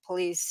when the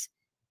police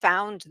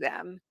found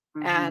them,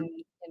 and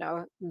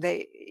Mhm.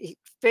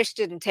 Fish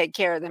didn't take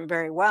care of them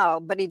very well,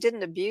 but he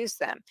didn't abuse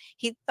them.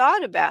 He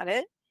thought about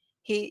it.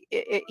 He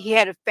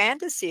had a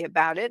fantasy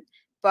about it,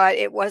 but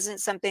it wasn't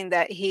something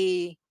that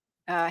he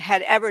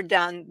had ever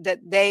done that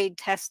they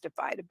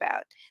testified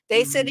about.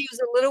 They said Mhm. he was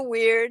a little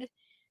weird.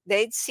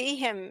 They'd see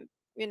him,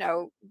 you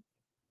know,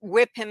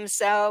 whip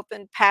himself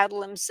and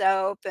paddle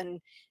himself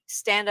and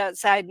stand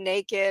outside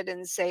naked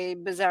and say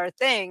bizarre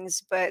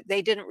things, but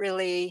they didn't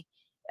really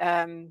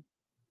um,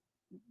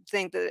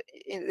 think that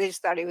they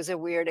just thought he was a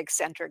weird,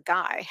 eccentric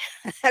guy.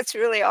 That's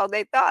really all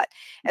they thought.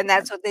 And Yeah.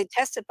 that's what they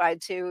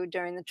testified to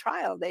during the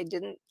trial. They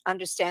didn't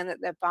understand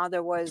that their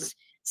father was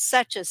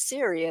such a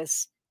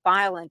serious,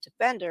 violent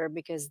offender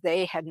because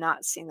they had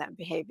not seen that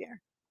behavior.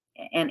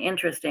 And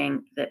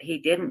interesting that he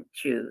didn't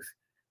choose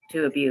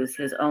to abuse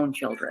his own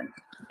children.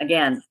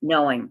 Again,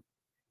 knowing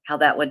how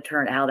that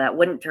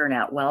wouldn't turn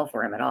out well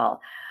for him at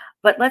all.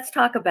 But let's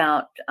talk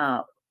about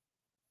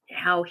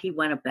how he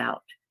went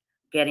about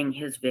getting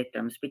his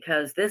victims,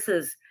 because this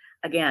is,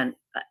 again,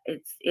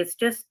 it's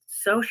just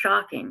so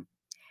shocking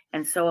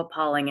and so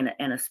appalling,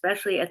 and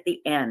especially at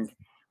the end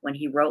when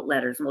he wrote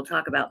letters, and we'll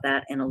talk about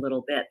that in a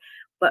little bit.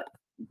 But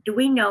do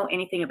we know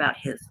anything about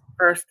his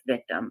first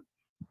victim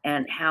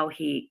and how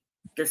he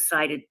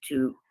decided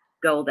to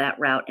go that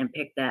route and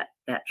pick that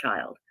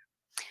child?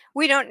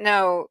 We don't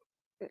know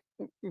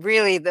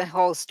really the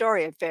whole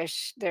story of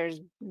Fish. There's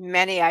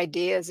many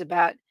ideas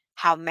about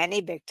how many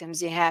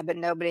victims he had, but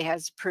nobody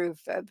has proof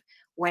of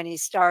when he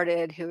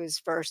started, who his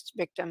first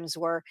victims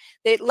were.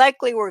 They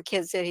likely were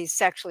kids that he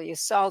sexually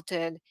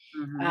assaulted.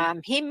 Hmm.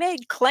 He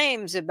made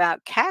claims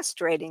about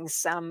castrating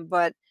some,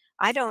 but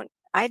I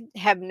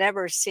have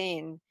never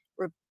seen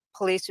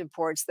police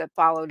reports that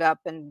followed up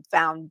and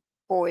found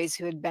boys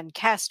who had been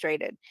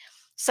castrated.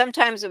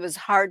 Sometimes it was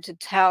hard to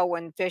tell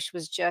when Fish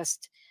was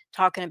just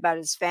talking about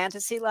his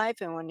fantasy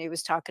life and when he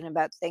was talking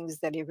about things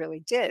that he really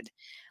did.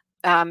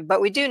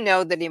 But we do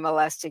know that he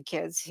molested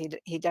kids.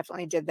 He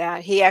definitely did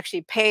that. He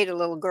actually paid a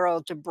little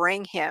girl to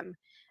bring him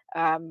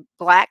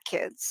black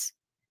kids,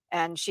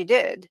 and she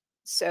did.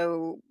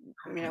 So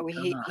Oh my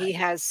God. he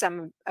has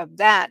some of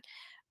that.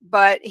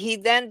 But he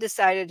then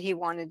decided he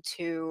wanted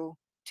to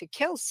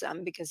kill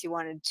some because he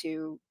wanted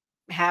to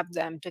have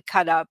them to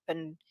cut up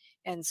and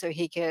so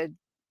he could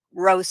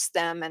roast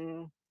them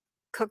and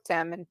cook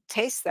them and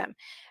taste them.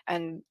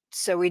 And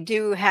so we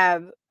do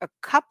have a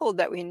couple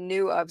that we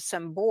knew of,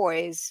 some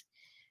boys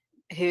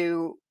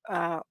who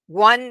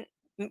one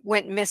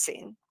went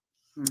missing,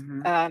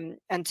 Hmm.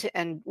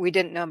 and we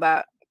didn't know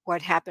about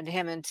what happened to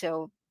him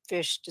until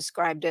Fish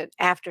described it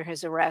after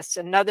his arrest.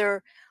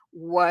 Another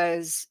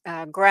was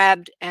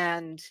grabbed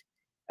and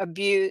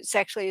abused,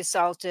 sexually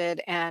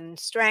assaulted, and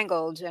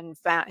strangled, and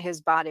his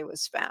body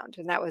was found,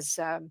 and that was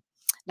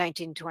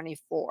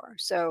 1924.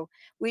 So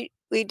we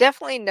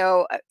definitely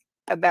know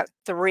about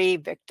three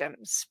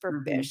victims for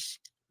Hmm. Fish.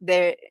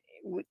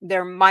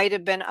 There might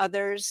have been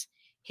others.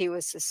 He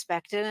was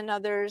suspected in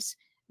others.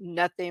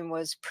 Nothing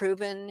was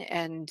proven,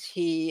 and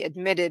he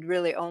admitted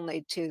really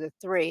only to the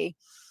three.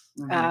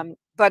 Hmm.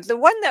 But the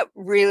one that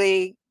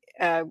really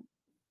uh,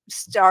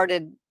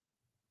 started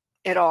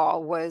it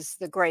all was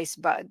the Grace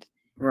Budd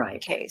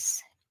Right.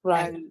 case.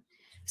 Right. And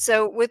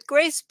so with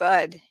Grace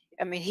Budd,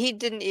 I mean, he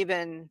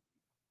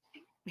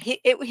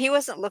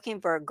wasn't looking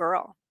for a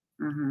girl.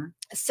 Hmm.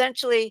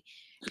 Essentially,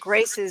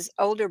 Grace's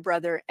older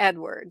brother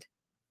Edward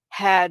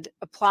had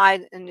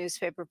applied in a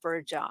newspaper for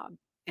a job,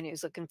 and he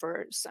was looking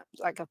for some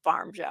like a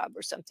farm job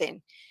or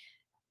something.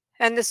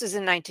 And this is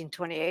in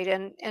 1928,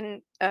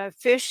 and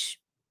Fish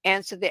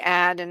answered the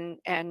ad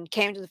and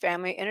came to the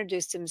family,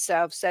 introduced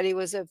himself, said he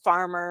was a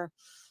farmer,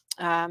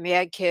 He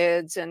had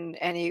kids, and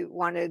he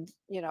wanted,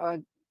 a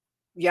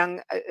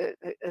young,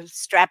 a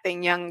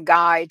strapping young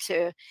guy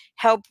to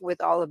help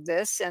with all of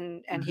this,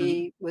 and Mhm.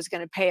 he was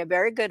going to pay a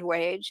very good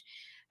wage,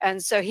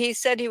 and so he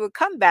said he would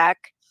come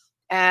back,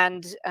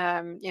 and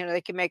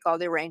they could make all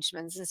the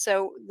arrangements. And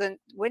so then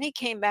when he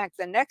came back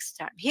the next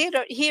time, he had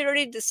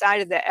already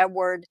decided that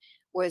Edward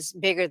was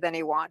bigger than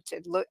he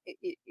wanted. Look,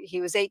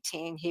 he was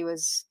 18. He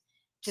was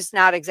just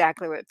not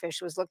exactly what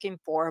Fish was looking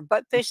for.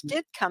 But Fish Mhm.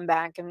 did come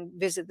back and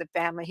visit the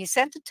family. He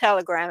sent a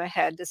telegram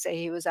ahead to say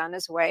he was on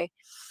his way,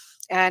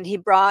 and he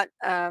brought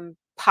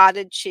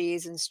potted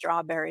cheese and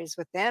strawberries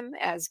with him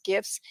as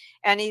gifts.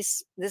 And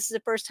this is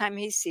the first time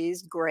he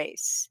sees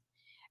Grace,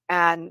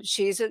 and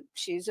she's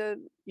a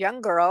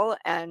young girl,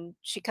 and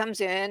she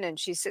comes in and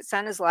she sits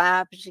on his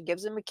lap and she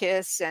gives him a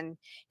kiss. And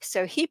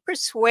so he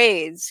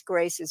persuades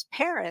Grace's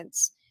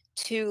parents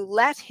to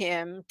let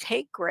him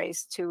take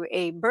Grace to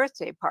a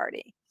birthday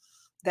party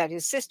that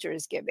his sister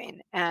is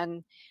giving.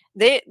 And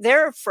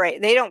they're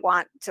afraid. They don't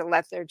want to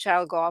let their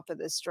child go off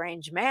with a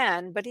strange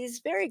man, but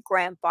he's very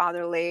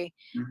grandfatherly.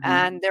 Mhm.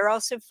 And they're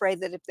also afraid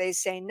that if they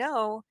say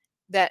no,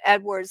 that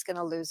Edward's going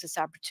to lose this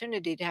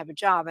opportunity to have a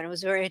job. And it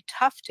was very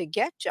tough to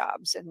get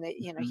jobs, and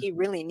Mhm. he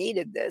really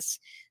needed this.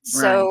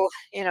 Right. So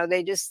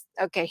they just,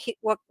 okay,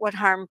 what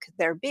harm could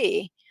there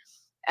be?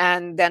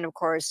 And then, of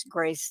course,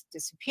 Grace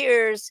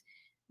disappears.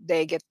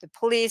 They get the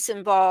police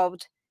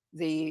involved.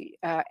 The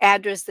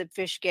address that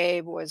Fish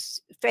gave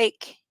was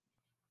fake.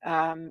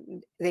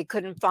 They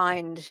couldn't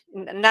find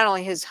not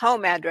only his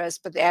home address,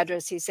 but the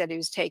address he said he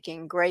was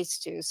taking Grace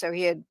to. So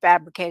he had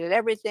fabricated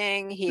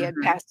everything. He had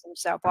Mhm. passed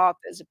himself off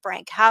as a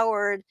Frank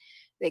Howard.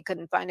 They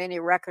couldn't find any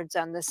records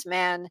on this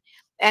man.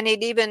 And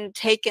he'd even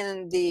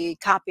taken the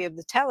copy of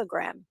the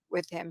telegram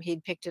with him.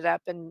 He'd picked it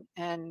up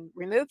and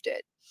removed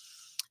it.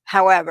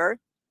 However,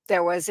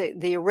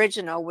 the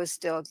original was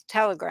still at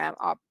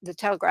the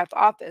telegraph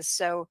office.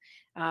 So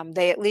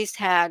they at least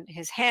had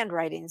his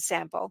handwriting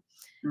sample,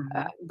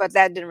 Mhm. but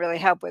that didn't really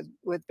help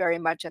with very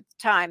much at the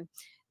time.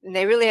 And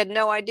they really had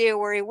no idea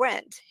where he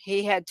went.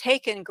 He had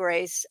taken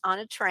Grace on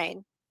a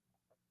train.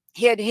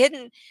 He had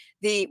hidden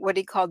the what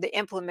he called the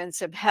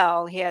implements of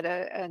hell. He had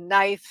a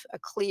knife, a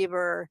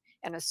cleaver,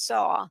 and a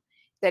saw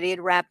that he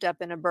had wrapped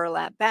up in a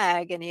burlap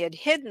bag, and he had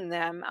hidden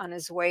them on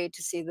his way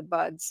to see the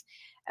buds.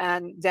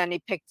 And then he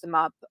picked them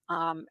up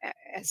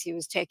as he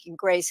was taking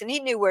Grace, and he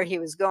knew where he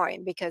was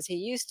going because he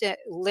used to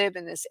live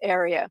in this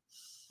area,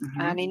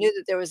 and Mhm. he knew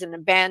that there was an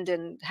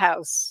abandoned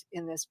house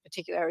in this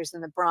particular area. It was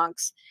in the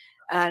Bronx,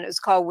 and it was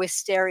called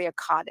Wisteria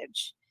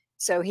Cottage.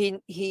 So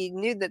he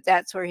knew that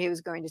that's where he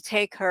was going to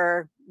take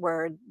her,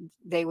 where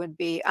they would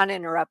be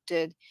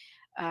uninterrupted.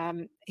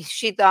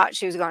 She thought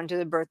she was going to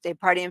the birthday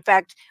party. In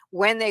fact,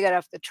 when they got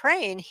off the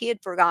train, he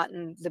had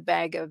forgotten the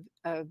bag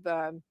of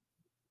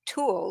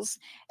tools,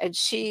 and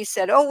she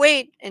said, "Oh,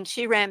 wait!" And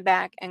she ran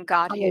back and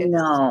got Oh,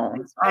 no.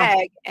 his Oh,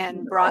 bag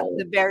and brought no.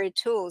 the very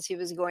tools he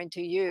was going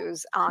to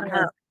use on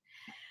her.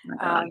 Oh my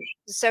Um, gosh.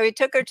 so he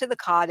took her to the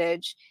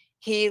cottage.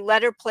 He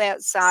let her play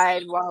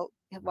outside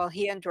while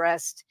he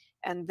undressed,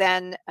 and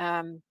then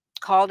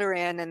called her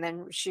in. And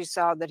then she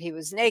saw that he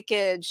was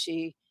naked.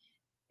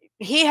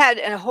 He had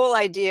a whole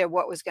idea of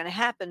what was going to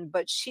happen,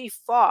 but she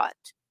fought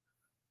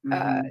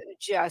uh, Mhm.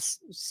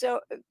 just so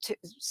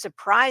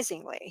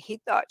surprisingly. He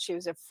thought she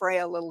was a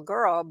frail little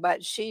girl,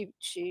 but she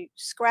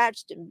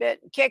scratched and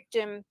bit and kicked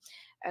him.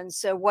 And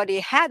so what he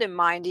had in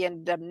mind, he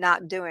ended up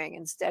not doing.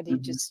 Instead, he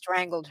Mhm. just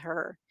strangled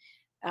her,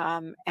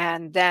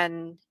 and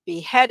then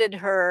beheaded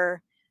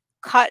her,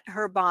 cut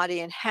her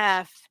body in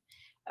half,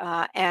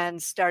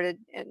 and started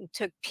and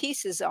took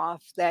pieces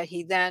off that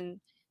he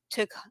then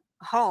took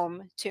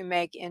home to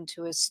make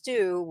into a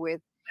stew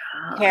with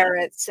God.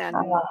 carrots and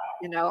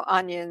Oh.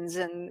 onions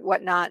and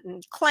whatnot,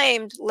 and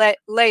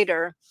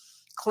later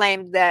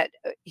claimed that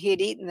he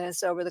had eaten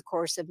this over the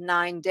course of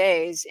 9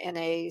 days in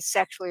a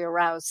sexually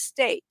aroused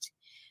state.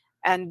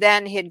 And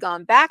then he had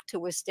gone back to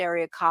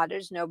Wisteria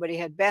Cottage. Nobody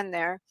had been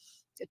there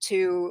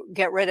to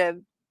get rid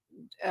of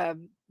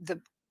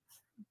the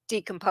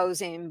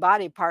decomposing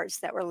body parts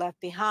that were left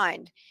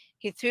behind.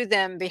 He threw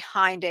them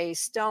behind a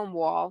stone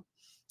wall,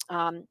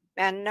 and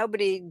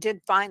nobody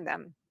did find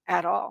them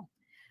at all.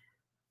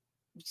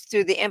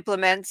 Threw the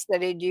implements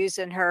that he'd used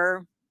in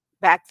her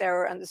back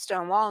there on the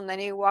stone wall, and then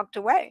he walked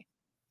away.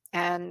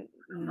 And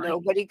My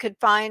nobody could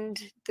find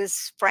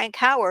this Frank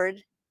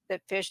Howard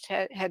that Fish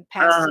had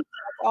passed uh, himself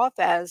off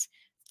as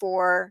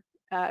for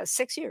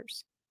 6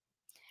 years.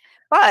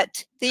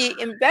 But the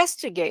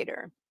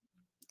investigator,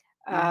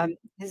 mhm.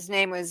 his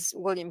name was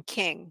William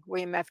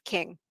F.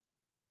 King.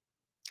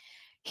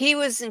 He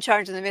was in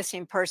charge of the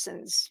Missing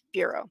Persons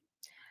Bureau,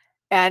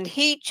 and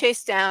he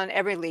chased down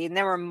every lead. And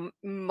there were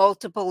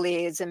multiple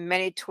leads and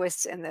many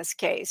twists in this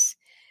case.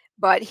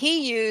 But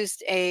he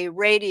used a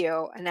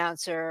radio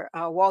announcer,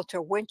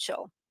 Walter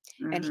Winchell,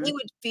 and he Mhm.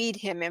 would feed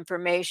him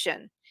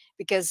information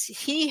because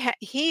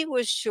he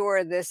was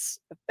sure this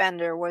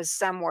offender was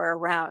somewhere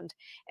around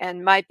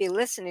and might be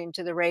listening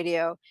to the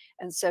radio.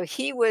 And so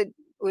he would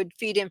would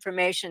feed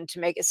information to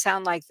make it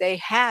sound like they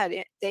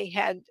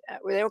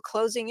were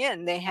closing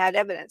in. They had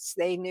evidence.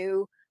 They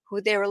knew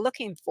who they were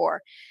looking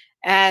for.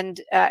 And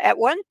at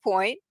one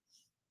point,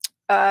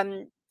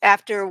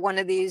 after one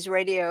of these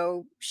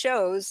radio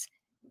shows,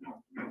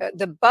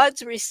 the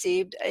Buds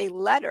received a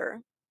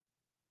letter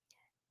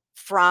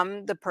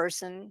from the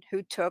person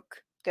who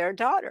took their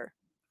daughter.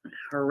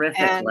 Horrific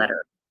And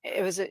letter.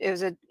 it was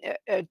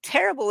a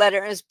terrible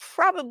letter. It was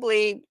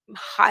probably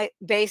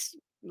based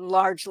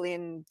largely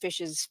in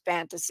Fish's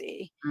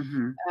fantasy.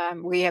 Mhm.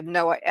 We have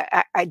no.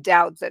 I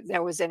doubt that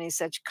there was any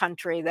such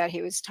country that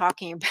he was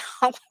talking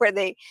about where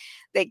they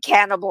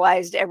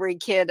cannibalized every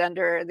kid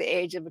under the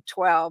age of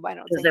 12. I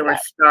don't Because think they were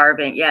that.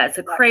 starving. Yeah, it's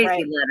a crazy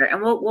Right. letter,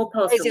 and we'll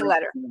post a Crazy link to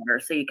letter. the letter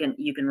so you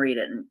can read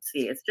it and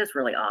see. It's just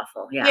really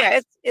awful. Yeah. Yeah,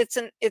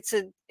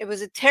 it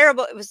was a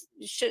terrible. It was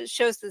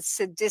shows the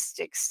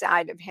sadistic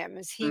side of him,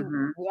 as he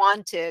Mhm.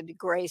 wanted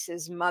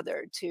Grace's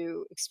mother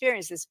to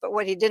experience this, but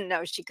what he didn't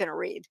know, she couldn't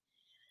read.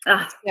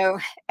 Ah. So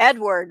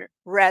Edward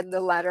read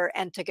the letter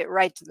and took it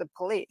right to the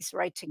police,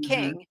 right to Mhm.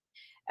 King.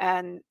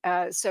 And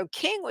so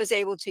King was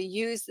able to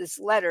use this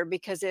letter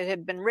because it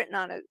had been written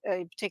on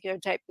a particular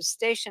type of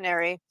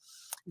stationery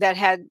that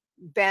had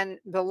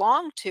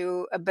belonged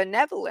to a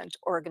benevolent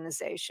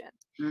organization.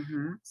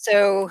 Mhm.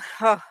 So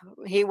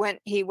he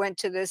went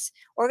to this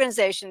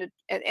organization,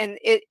 and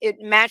it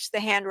matched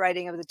the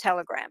handwriting of the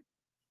telegram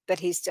that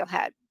he still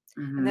had.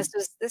 And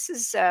Mhm. this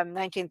is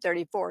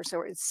 1934,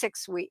 so it's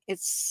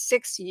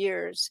 6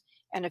 years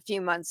and a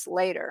few months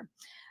later.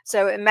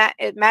 So it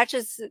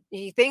matches.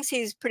 He thinks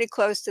he's pretty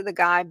close to the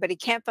guy, but he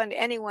can't find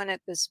anyone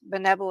at this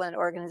benevolent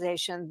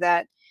organization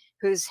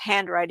whose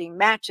handwriting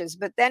matches.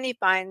 But then he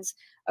finds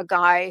a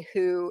guy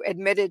who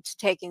admitted to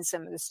taking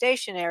some of the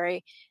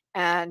stationery,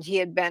 and he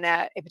had been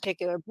at a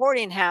particular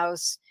boarding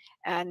house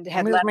and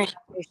had Move left me.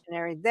 the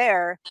stationery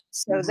there.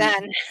 So Mhm.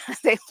 then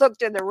they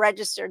looked in the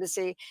register to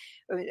see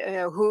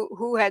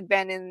who had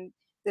been in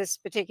this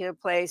particular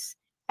place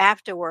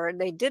afterward.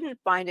 They didn't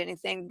find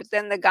anything, but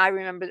then the guy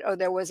remembered, oh,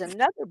 there was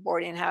another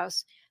boarding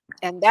house,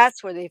 and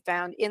that's where they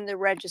found in the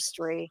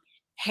registry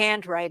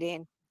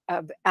handwriting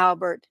of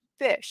Albert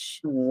Fish.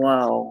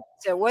 Whoa.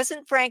 So it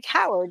wasn't Frank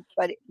Howard,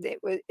 but it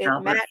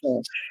Albert matched.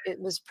 Fish. It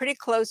was pretty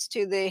close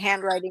to the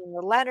handwriting in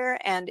the letter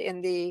and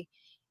in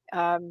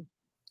um,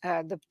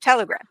 the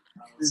telegram.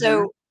 Mhm.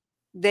 So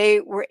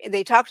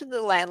they talked to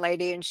the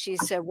landlady, and she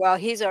said, well,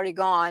 he's already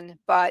gone,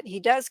 but he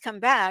does come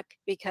back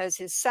because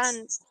his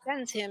son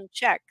sends him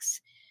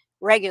checks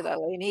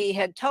regularly, and he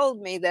had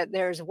told me that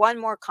there's one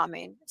more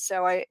coming,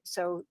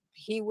 so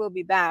he will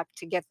be back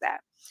to get that.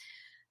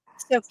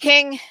 So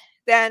King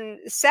then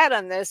sat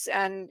on this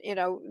and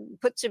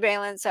put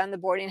surveillance on the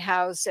boarding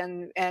house,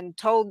 and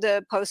told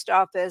the post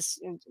office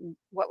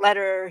what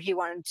letter he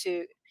wanted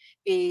to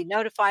be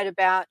notified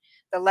about.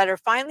 The letter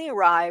finally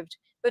arrived,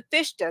 but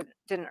Fish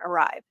didn't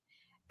arrive.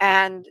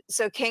 And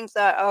so King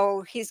thought,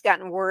 oh, he's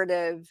gotten word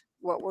of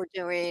what we're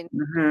doing,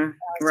 Mhm. so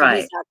he's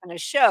Right. not going to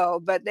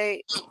show. And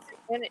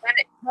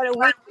about a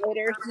week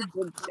later,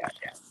 he did show.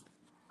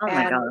 Oh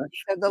my And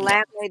gosh. so the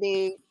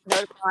landlady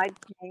notified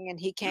King, and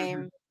he Mhm.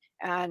 came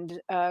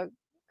and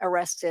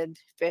arrested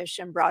Fish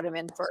and brought him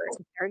in for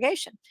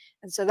interrogation.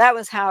 And so that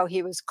was how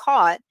he was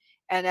caught.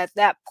 And at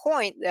that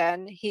point,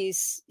 then he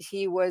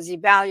was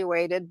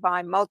evaluated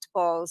by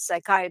multiple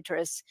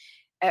psychiatrists.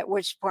 At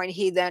which point,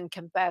 he then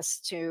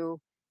confessed to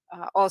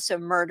also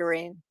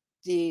murdering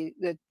the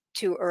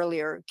two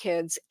earlier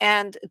kids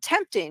and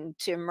attempting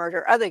to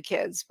murder other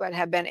kids, but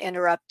have been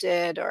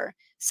interrupted, or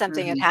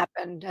something had Mhm.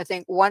 happened. I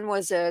think one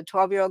was a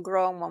 12-year-old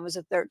girl and one was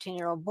a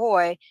 13-year-old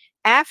boy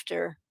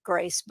after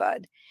Grace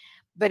Budd.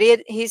 But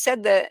he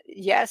said that,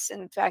 yes,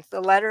 in fact,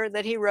 the letter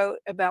that he wrote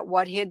about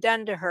what he had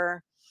done to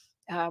her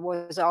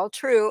was all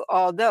true,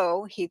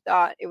 although he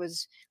thought it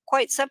was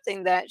quite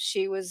something that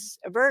she was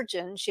a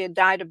virgin. She had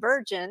died a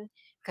virgin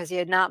because he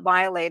had not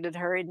violated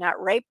her, he had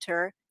not raped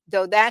her,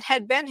 though that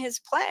had been his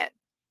plan.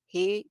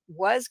 He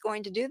was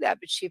going to do that,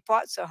 but she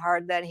fought so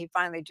hard that he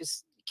finally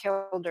just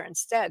killed her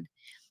instead.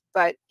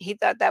 But he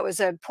thought that was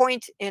a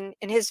point in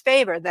his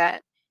favor,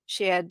 that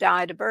she had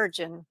died a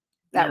virgin.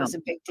 That Yeah. was a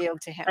big deal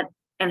to And, him.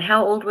 and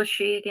how old was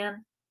she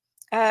again?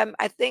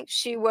 I think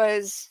she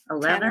was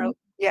 10 or 11?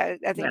 yeah, I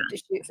Yeah. think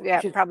yeah,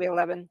 She's probably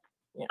 11.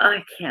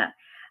 I can't.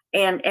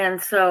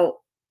 And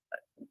so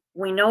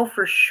we know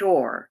for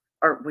sure,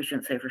 or we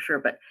shouldn't say for sure,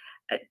 but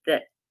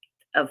that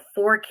of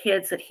 4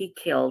 kids that he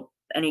killed,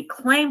 and he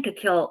claimed to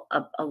kill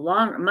a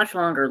much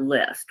longer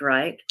list,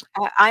 right?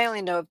 I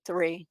only know of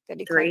 3 that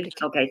he claimed 3? to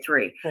kill. Okay,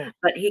 3. Hmm.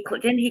 But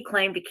didn't he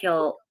claim to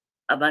kill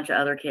a bunch of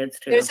other kids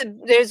too?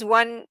 There's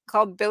one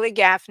called Billy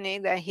Gaffney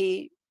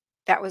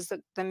that was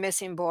the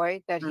missing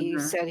boy that he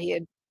Mhm. said he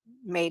had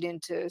made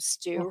into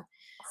stew.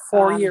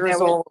 4 There years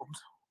was old.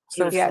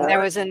 He was Yeah, and there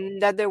 4? was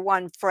another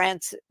one,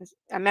 Francis.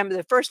 I remember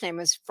the first name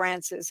was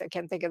Francis. I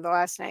can't think of the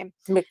last name.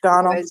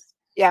 McDonald.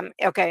 Yeah,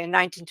 okay, in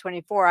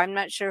 1924. I'm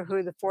not sure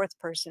who the 4th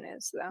person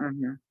is, though.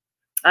 Mhm.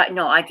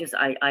 No, I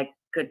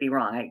could be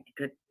wrong.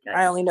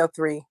 I only know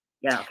 3.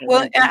 Yeah. Okay.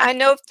 Well, I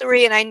know of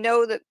 3, and I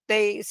know that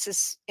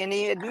and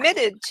he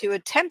admitted to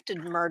attempted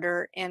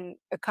murder in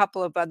a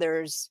couple of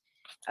others,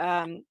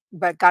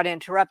 but got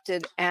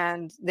interrupted,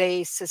 and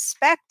they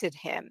suspected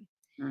him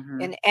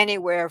Mm-hmm. in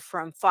anywhere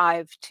from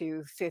 5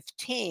 to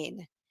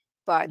 15,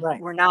 but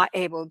Right. were not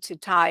able to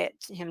tie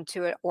him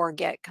to it or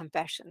get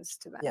confessions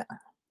to them. Yeah.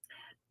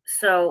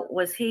 So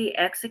was he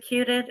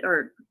executed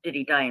or did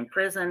he die in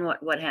prison?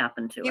 What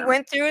happened to He him?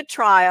 went through a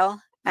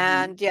trial, Mhm.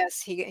 and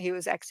yes, he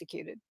was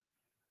executed.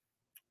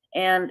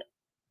 And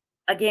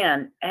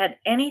again, had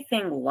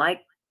anything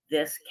like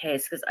this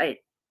case, because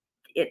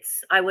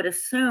I would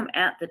assume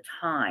at the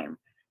time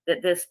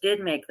that this did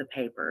make the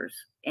papers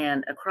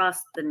and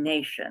across the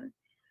nation.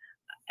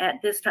 At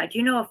this time, do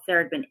you know if there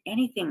had been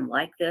anything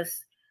like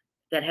this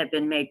that had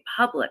been made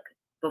public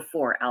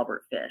before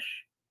Albert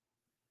Fish?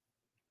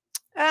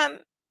 Um,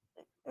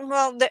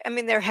 well, I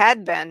mean, there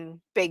had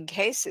been big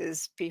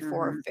cases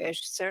before Hmm.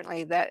 Fish,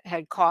 certainly that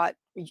had caught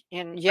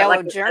in But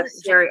like yellow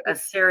a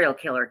serial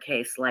killer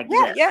case like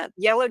Yeah, this. yeah.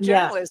 Yellow Yeah.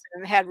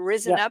 journalism had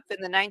risen Yeah. up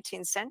in the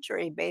 19th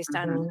century based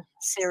on Mhm.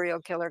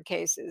 serial killer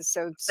cases.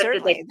 So But did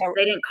certainly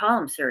they didn't call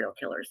them serial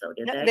killers though,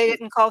 did no, they? they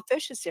didn't call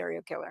Fish a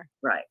serial killer.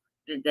 Right.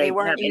 Did They they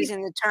weren't have any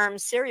using the term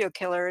serial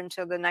killer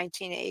until the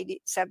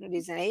 1980s,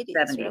 70s and 80s,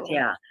 70s? really.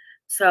 Yeah.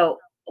 So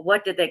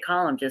what did they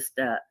call him? Just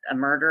a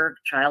murder,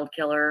 child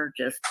killer,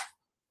 just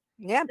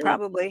Yeah, uh,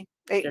 probably.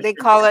 They just they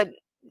call it.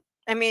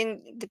 I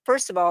mean,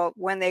 first of all,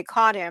 when they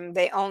caught him,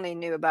 they only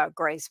knew about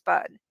Gray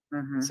Spud.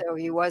 hmm. So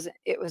he wasn't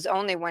it was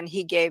only when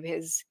he gave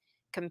his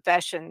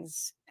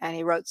confessions and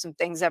he wrote some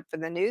things up for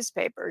the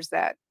newspapers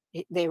that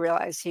they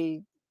realized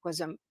he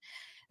was a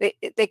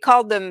they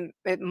called them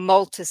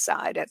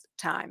multicide at the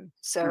time.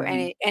 So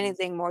Hmm.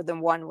 anything more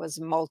than one was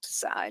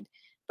multicide.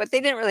 But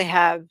they didn't really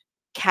have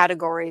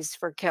categories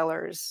for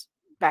killers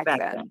back Back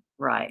then. then,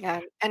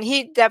 right. And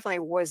he definitely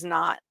was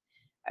not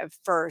a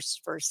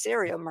first for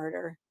serial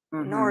murder,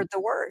 Hmm. nor the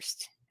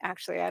worst.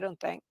 Actually, I don't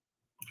think.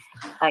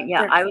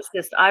 Yeah, There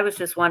I was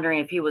just wondering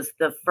if he was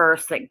the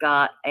first that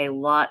got a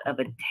lot of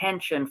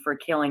attention for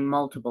killing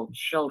multiple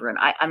children.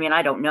 I mean,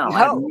 I don't know. I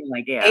have No. no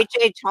idea.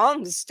 H.H.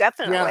 Holmes, Yeah.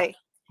 definitely.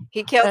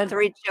 He killed And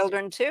 3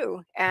 children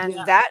too, and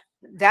yeah.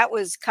 that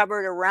was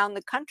covered around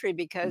the country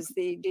because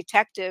the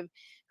detective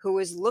who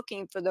was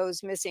looking for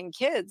those missing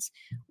kids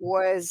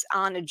was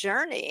on a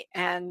journey,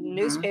 and Hmm.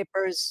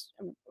 newspapers,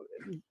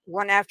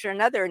 one after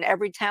another, in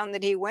every town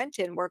that he went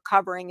in were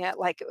covering it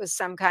like it was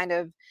some kind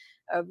of,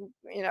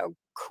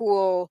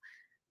 cool,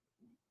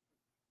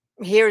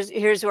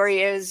 here's where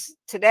he is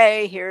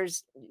today,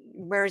 here's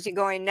where is he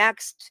going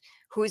next,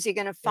 who's he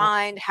going to Yeah.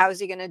 find, how's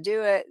he going to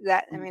do it.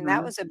 That I mean, that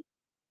Hmm. was a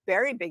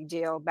very big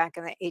deal back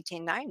in the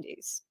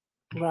 1890s.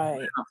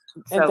 Right.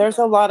 And So, there's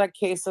a lot of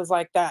cases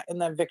like that in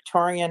the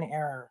Victorian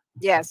era.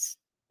 Yes.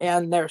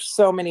 And there's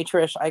so many,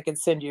 Trish, I could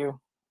send you.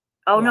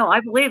 oh Yeah. no, I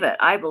believe it.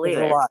 I believe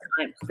There's a it. lot.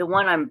 The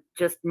one I'm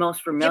just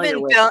most familiar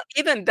Even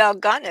with. Belle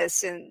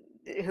Gunness,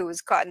 who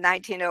was caught in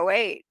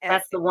 1908,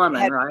 That's the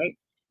woman, had right?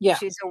 Yeah.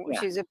 Yeah,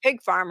 she's a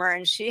pig farmer,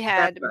 and she that's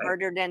had right.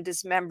 murdered and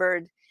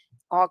dismembered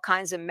all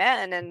kinds of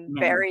men and Man,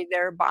 buried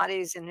their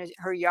bodies in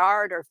her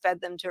yard or fed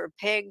them to her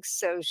pigs.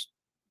 So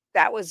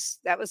that was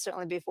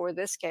certainly before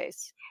this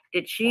case.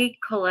 did she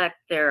collect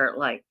their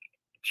like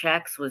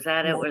checks? Was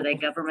that it? No. Were they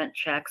government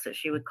checks that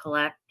she would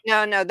collect?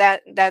 No,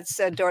 that's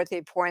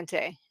Dorothy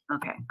Puente.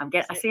 Okay,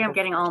 I see. I'm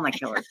getting all my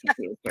killers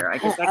confused here. I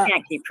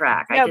can't keep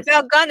track. I No, just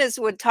Belle Gunness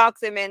would talk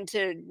them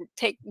into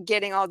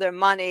getting all their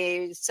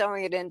money,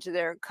 sewing it into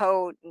their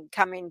coat, and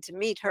coming to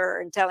meet her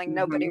and telling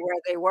nobody mhm,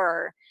 where they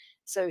were.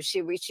 So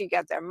she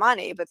got their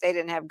money, but they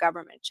didn't have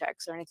government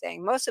checks or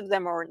anything. Most of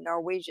them were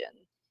Norwegian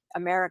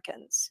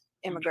Americans,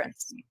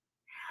 immigrants. interesting.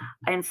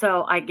 And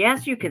so I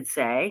guess you could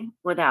say,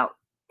 without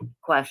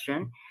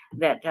question,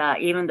 that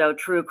even though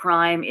true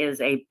crime is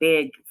a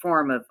big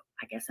form of,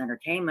 I guess,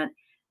 entertainment,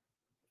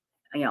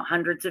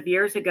 hundreds of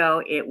years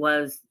ago, it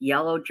was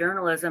yellow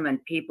journalism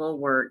and people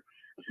were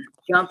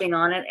jumping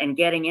on it and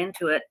getting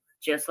into it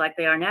just like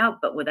they are now,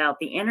 but without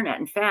the internet.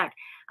 In fact,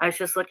 I was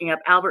just looking up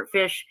Albert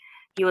Fish.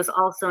 He was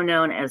also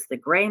known as the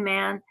Gray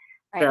Man,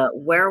 Right. the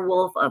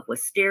Werewolf of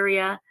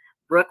Wisteria,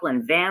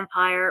 Brooklyn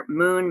Vampire,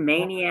 Moon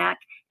Maniac,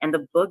 and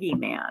the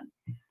Boogeyman.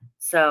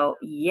 So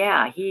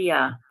yeah, he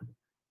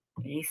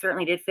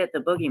certainly did fit the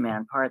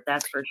boogeyman part,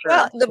 that's for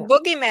Well, sure. the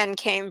boogeyman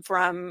came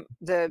from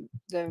the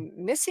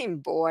missing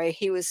boy.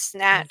 He was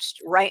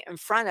snatched right in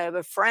front of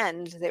a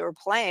friend. They were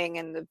playing,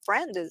 and the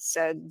friend had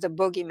said the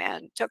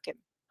boogeyman took him.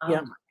 Oh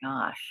Yeah. my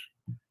gosh.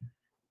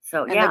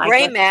 So And the yeah, I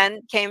gray guess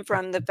man came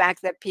from the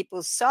fact that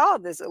people saw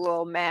this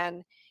little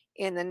man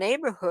in the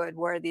neighborhood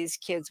where these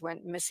kids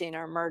went missing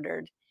or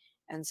murdered.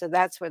 And so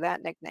that's where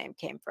that nickname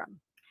came from.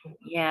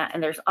 yeah,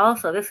 and there's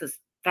also this is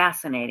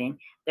fascinating.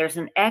 There's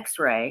an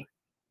X-ray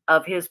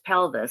of his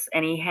pelvis,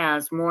 and he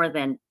has more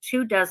than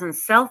 24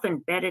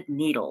 self-embedded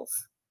needles.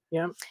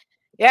 Yeah.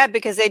 Yeah,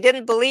 because they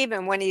didn't believe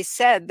him when he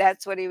said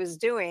that's what he was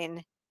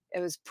doing. It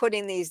was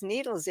putting these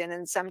needles in,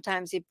 and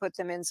sometimes he put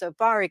them in so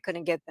far he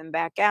couldn't get them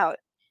back out.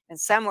 And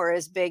some were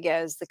as big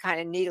as the kind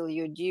of needle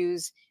you'd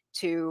use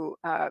to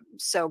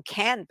sew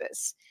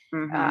canvas.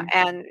 Mm-hmm.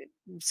 And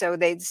so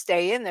they'd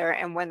stay in there.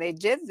 And when they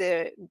did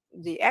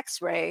the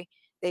X-ray,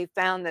 they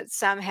found that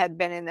some had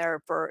been in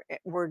there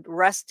were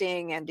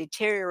rusting and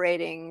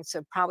deteriorating,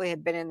 so probably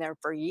had been in there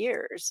for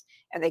years.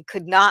 And they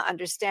could not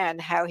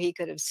understand how he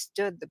could have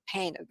stood the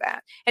pain of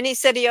that. And he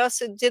said he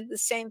also did the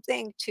same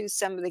thing to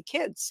some of the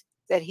kids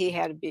that he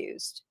had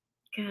abused.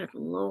 Good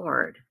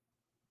Lord.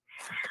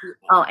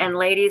 Oh, and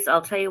ladies,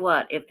 I'll tell you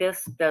what, if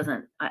this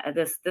doesn't,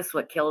 this is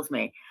what kills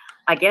me.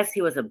 I guess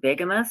he was a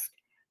bigamist.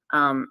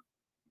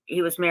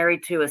 He was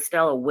married to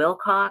Estella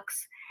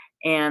Wilcox,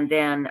 and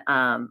then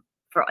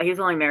he was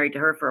only married to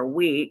her for a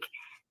week,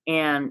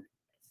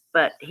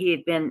 but he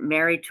had been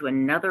married to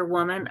another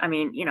woman. I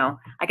mean,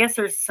 I guess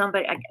there's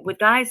somebody with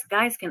guys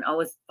can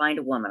always find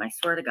a woman. I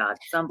swear to God,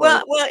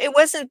 somebody. Well, it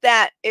wasn't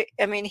that.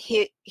 I mean,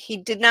 he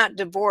did not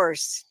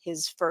divorce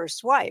his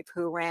first wife,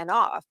 who ran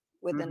off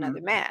with another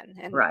man,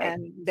 Right.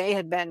 and they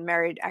had been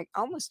married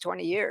almost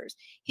 20 years.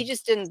 He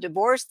just didn't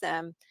divorce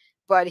them,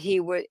 but he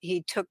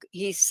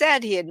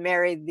said he had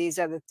married these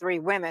other 3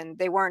 women.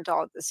 They weren't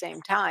all at the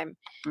same time.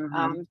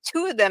 2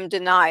 of them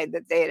denied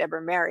that they had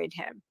ever married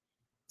him.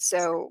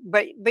 So,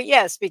 but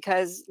yes,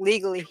 because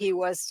legally he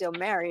was still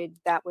married,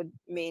 that would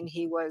mean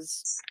he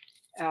was,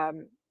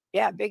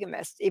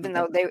 bigamist, even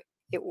though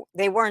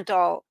they weren't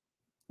all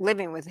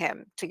living with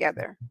him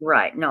together.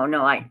 Right. No,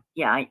 I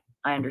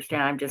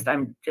understand.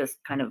 I'm just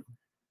kind of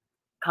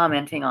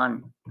commenting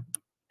on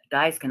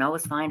guys can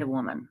always find a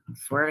woman. I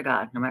swear to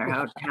God, no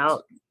matter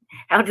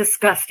how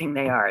disgusting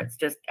they are. It's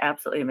just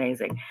absolutely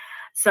amazing.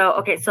 So,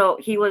 okay, so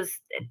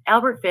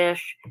Albert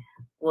Fish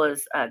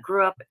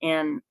grew up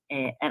in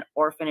an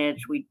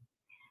orphanage.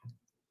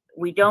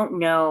 We don't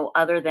know,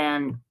 other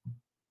than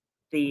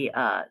the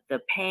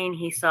pain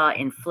he saw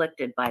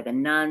inflicted by the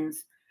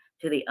nuns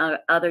to the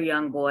other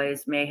young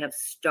boys may have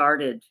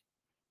started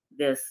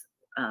this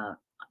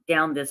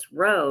down this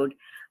road,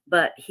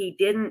 but he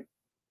didn't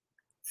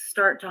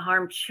start to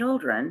harm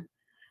children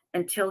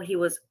until he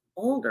was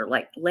older,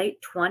 like late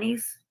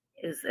 20s.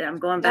 I'm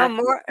going back. No,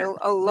 more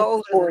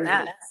older than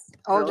that.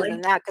 Older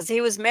than that, because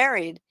he was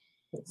married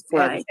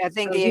Right. at, I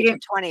think, the age of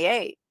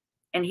 28.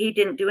 And he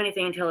didn't do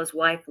anything until his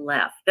wife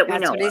left. That's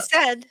what he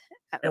said.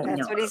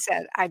 That's what he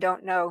said. I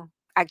don't know.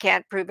 I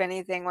can't prove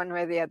anything one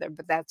way or the other,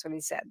 but that's what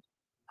he said.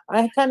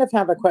 I kind of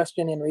have a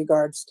question in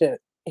regards to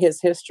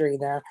his history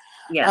there.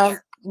 Yes.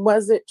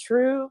 Was it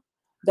true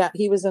that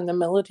he was in the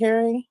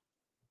military?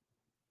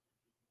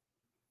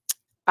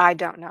 I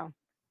don't know.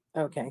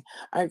 Okay.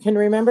 I can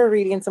remember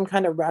reading some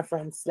kind of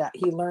reference that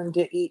he learned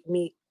to eat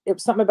meat. It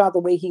was something about the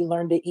way he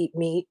learned to eat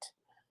meat.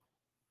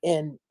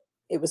 And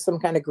it was some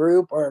kind of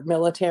group or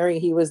military.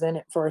 He was in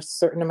it for a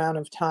certain amount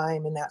of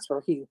time, and that's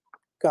where he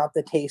got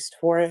the taste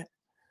for it.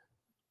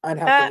 I'd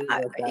have to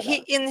look that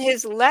up. In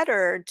his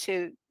letter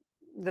to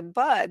the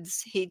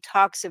Buds, he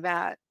talks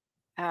about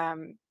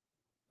the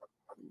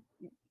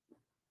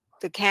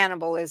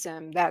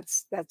cannibalism.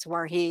 That's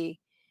where he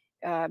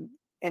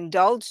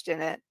indulged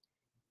in it.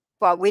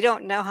 But we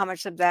don't know how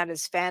much of that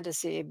is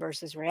fantasy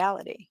versus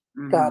reality.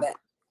 Got it.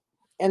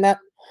 And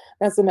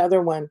that's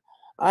another one.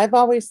 I've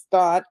always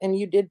thought, and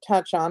you did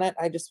touch on it,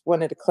 I just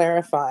wanted to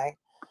clarify,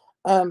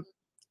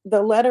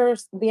 the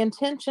letters, the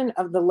intention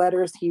of the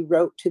letters he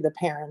wrote to the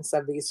parents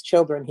of these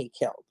children he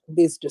killed,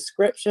 these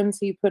descriptions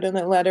he put in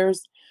the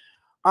letters,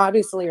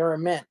 obviously are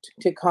meant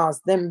to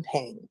cause them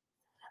pain.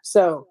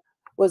 So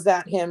was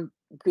that him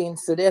being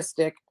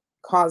sadistic,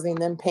 causing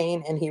them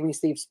pain, and he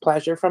receives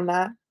pleasure from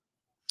that?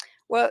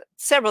 Well,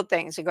 several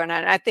things are going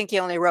on. I think he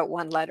only wrote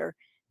one letter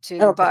to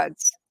the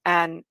Buds,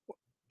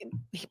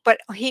 but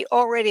he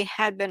already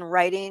had been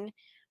writing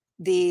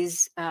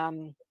these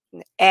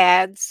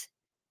ads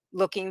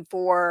looking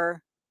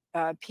for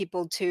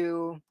people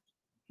to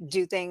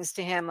do things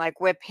to him,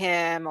 like whip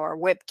him or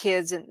whip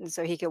kids, and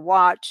so he could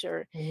watch.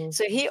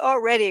 So he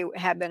already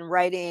had been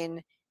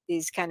writing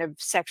these kind of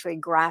sexually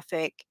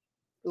graphic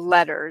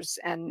letters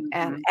and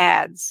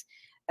ads.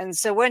 And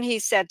so when he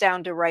sat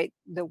down to write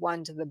the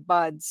one to the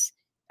Buds,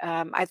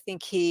 I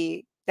think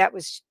that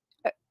was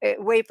a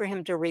way for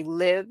him to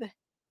relive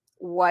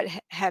what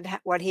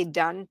he'd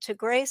done to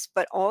Grace,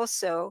 but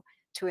also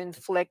to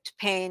inflict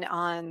pain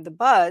on the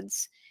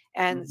Buds.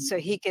 And so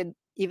he could,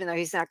 even though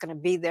he's not going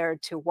to be there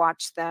to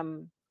watch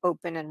them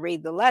open and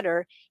read the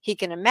letter, he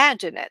can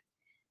imagine it.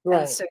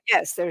 Right. And so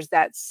yes, there's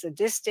that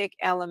sadistic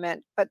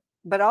element,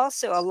 but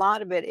also a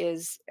lot of it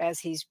is as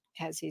he's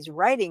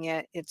writing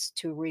it, it's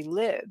to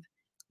relive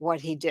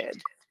what he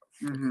did.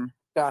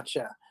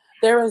 Gotcha.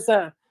 There was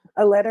a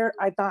letter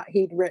I thought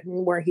he'd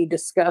written where he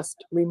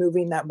discussed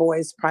removing that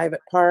boy's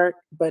private part,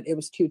 but it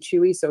was too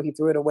chewy, so he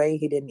threw it away.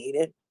 He didn't eat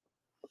it.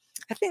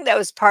 I think that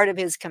was part of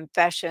his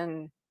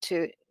confession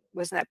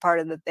wasn't that part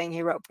of the thing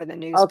he wrote for the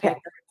newspaper? Okay.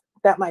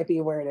 That might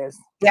be where it is.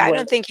 Yeah, I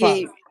don't think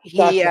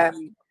gotcha.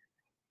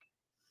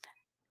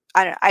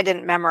 I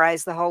didn't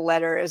memorize the whole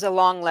letter. It was a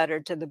long letter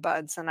to the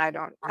Buds, and I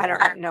don't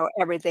know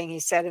everything he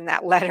said in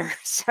that letter.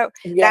 So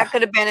that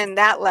could have been in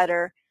that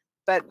letter,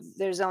 but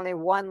there's only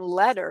one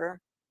letter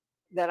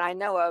that I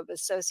know of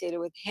associated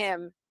with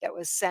him that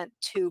was sent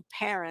to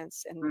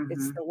parents, and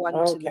it's Mhm. the one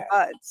to the Okay.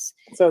 buds.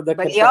 So the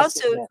But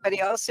confession.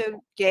 he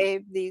also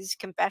gave these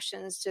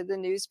confessions to the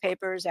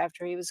newspapers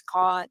after he was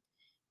caught.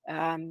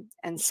 And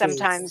Jeez.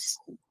 sometimes,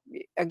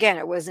 again,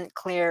 it wasn't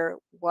clear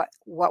what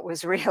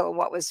was real and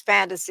what was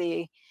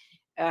fantasy.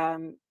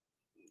 Um,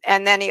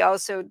 and then he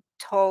also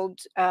told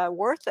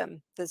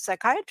Wortham, the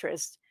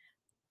psychiatrist,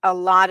 a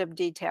lot of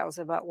details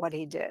about what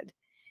he did.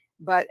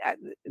 But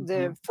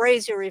the Mhm.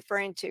 phrase you're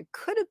referring to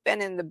could have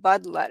been in the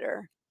Bud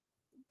letter,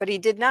 but he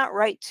did not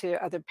write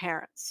to other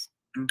parents.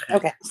 Okay.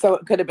 Okay, so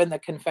it could have been the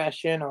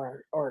confession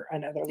or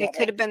another It could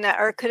letter. have been that,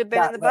 or it could have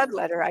been in That the Bud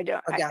letter. letter.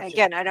 I got you.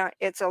 Again, I don't.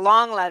 It's a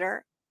long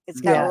letter. It's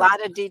got a Yeah.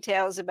 lot of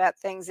details about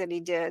things that he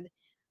did.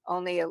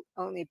 Only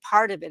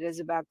part of it is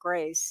about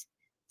Grace.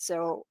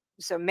 So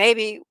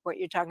maybe what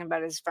you're talking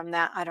about is from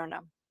that. I don't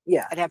know.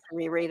 Yeah. I'd have to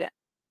reread it.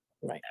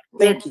 Right.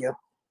 Did Thank you.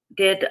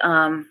 did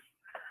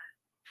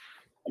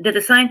did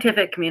the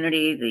scientific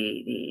community,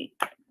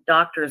 the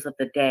doctors of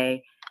the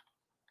day,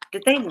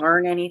 did they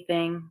learn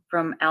anything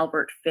from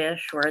Albert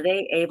Fish? Were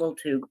they able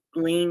to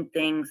glean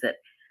things that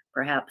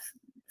perhaps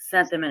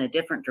sent them in a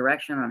different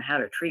direction on how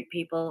to treat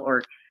people,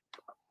 or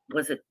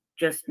was it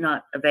just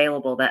not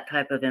available, that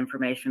type of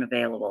information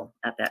available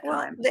at that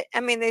Well, time? I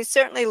mean, they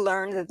certainly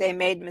learned that they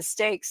made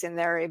mistakes in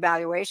their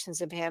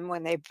evaluations of him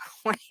when they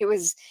when he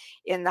was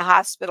in the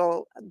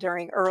hospital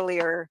during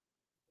earlier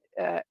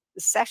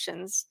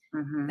sessions,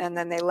 Mhm. and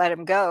then they let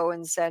him go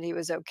and said he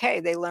was okay.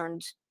 They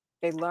learned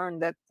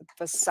that the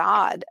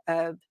facade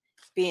of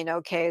being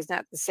okay is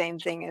not the same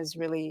thing as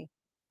really,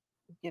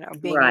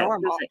 being Right.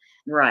 normal, and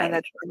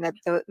Right. that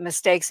the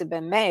mistakes have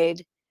been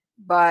made.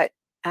 But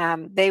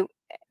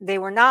they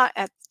were not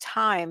at the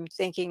time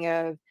thinking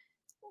of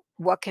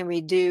how can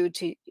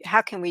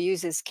we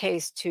use this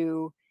case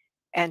to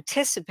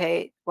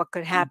anticipate what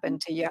could happen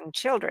Mhm. to young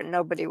children.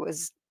 Nobody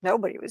was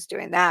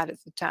doing that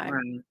at the time.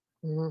 Right.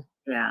 Mhm.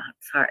 Yeah,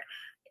 it's hard.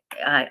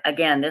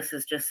 Again, this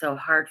is just so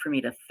hard for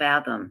me to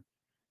fathom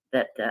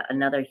that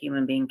another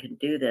human being can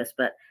do this,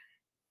 but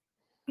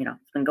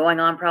it's been going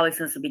on probably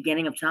since the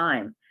beginning of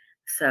time.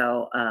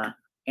 So,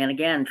 and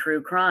again,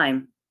 true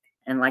crime,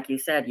 and like you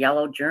said,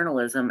 yellow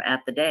journalism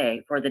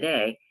for the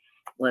day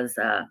was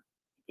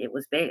it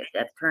was big at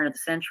the turn of the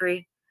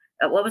century.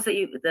 What was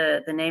it?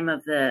 The name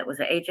of was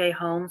it H.A.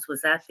 Holmes?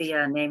 Was that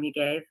the name you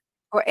gave?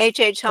 Or H.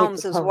 Take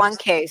Holmes the is one homes.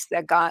 case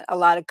that got a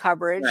lot of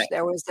coverage. Right.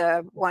 There was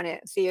one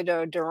at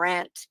Theodore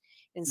Durant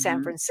in San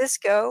Hmm.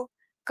 Francisco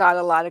got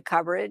a lot of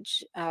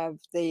coverage of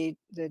the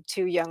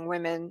two young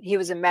women. He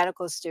was a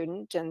medical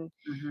student, and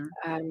Hmm.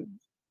 um,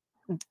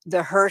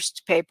 the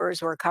Hearst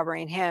papers were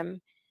covering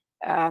him.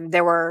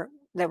 There were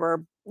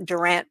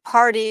Durant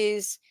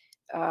parties.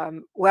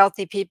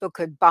 Wealthy people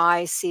could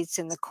buy seats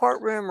in the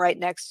courtroom right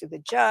next to the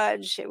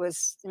judge. It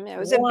was a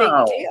big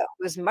Whoa. deal. It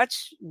was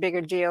much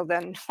bigger deal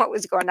than what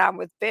was going on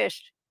with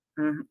Fish.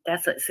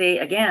 That's it. See,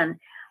 again,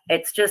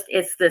 it's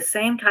the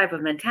same type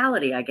of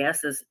mentality, I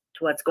guess, as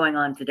to what's going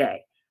on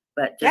today,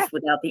 but Yeah. just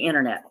without the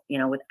internet.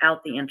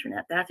 Without the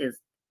internet, that is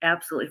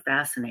absolutely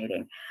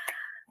fascinating.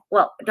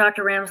 Well,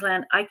 Dr.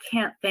 Ramsland, I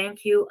can't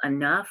thank you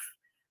enough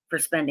for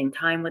spending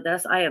time with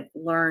us. I have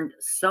learned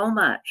so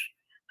much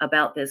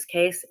about this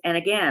case, and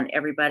again,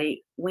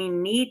 everybody, we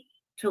need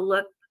to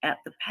look at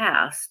the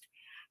past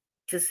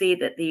to see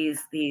that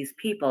these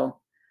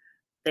people,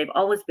 they've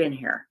always been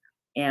here,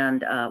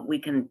 and we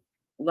can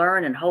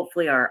learn, and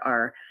hopefully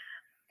our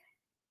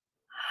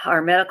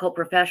medical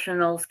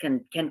professionals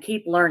can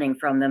keep learning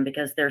from them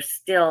because they're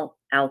still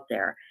out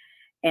there.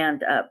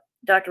 And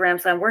Dr.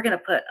 Ramsland, we're going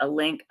to put a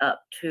link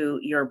up to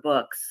your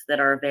books that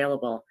are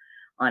available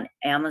on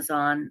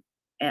Amazon,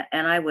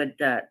 and I would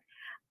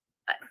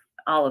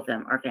all of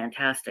them are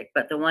fantastic,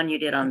 but the one you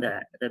did on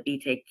the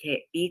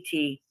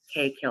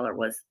BTK killer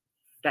was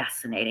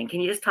fascinating. Can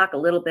you just talk a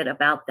little bit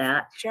about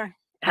that? Sure.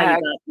 How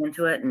you got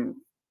into it and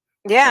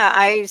Yeah,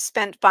 I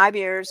spent 5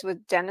 years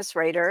with Dennis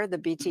Rader, the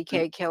Mhm.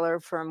 BTK killer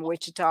from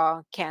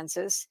Wichita,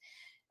 Kansas.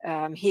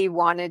 He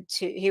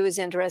was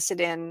interested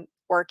in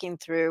working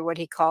through what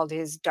he called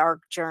his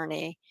dark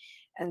journey.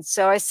 And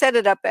so I set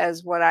it up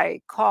as what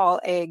I call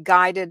a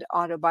guided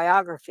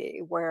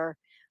autobiography, where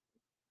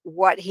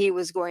what he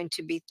was going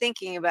to be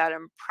thinking about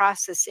and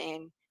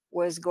processing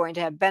was going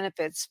to have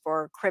benefits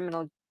for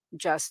criminal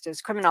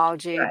justice,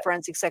 criminology, Right.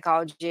 forensic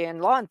psychology,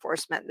 and law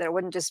enforcement. That it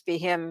wouldn't just be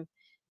him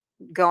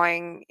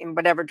going in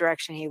whatever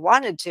direction he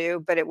wanted to,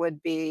 but it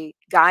would be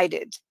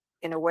guided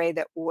in a way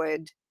that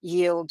would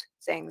yield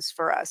things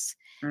for us.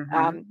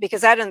 Mhm.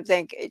 Because I don't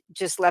think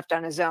just left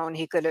on his own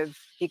he could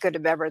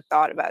have ever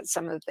thought about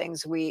some of the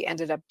things we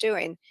ended up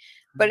doing.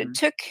 But it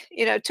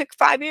Mhm. took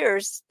 5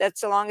 years.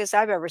 That's the longest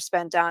I've ever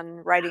spent on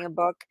writing a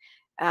book,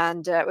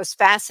 and it was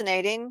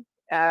fascinating.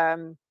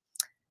 I'm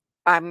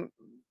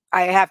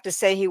I have to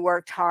say he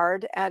worked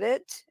hard at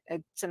it.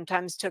 It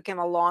sometimes took him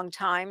a long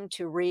time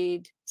to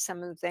read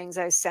some of the things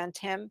I sent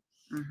him,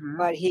 Mhm.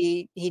 but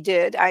he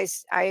did.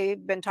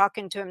 I've been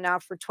talking to him now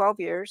for 12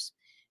 years.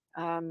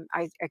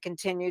 I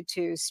continue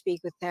to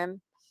speak with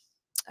him.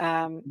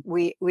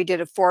 We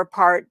did a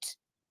 4-part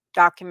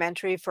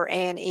documentary for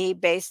A&E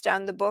based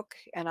on the book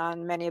and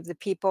on many of the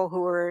people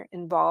who were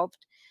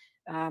involved.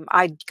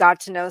 I got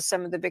to know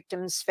some of the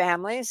victims'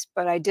 families,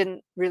 but I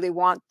didn't really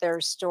want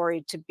their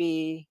story to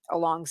be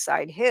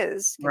alongside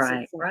his, because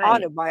Right, it's an right,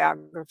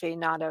 autobiography,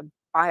 not a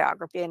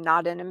biography, and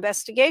not an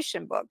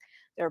investigation book.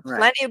 There are right.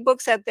 plenty of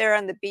books out there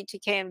on the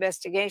BTK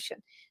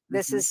investigation.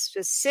 This Mhm, is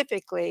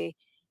specifically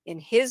in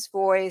his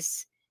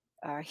voice,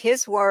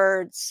 his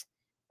words.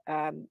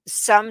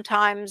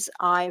 Sometimes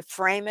I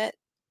frame it,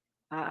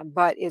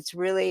 but it's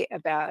really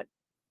about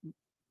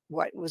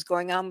what was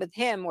going on with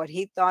him, what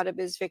he thought of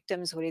his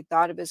victims, what he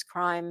thought of his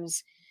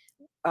crimes.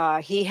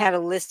 He had a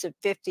list of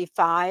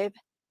 55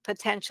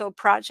 potential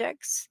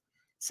projects.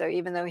 So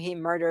even though he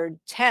murdered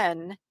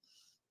 10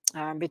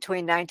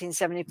 between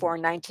 1974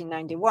 and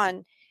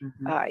 1991,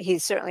 mhm. he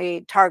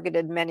certainly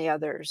targeted many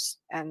others.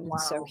 And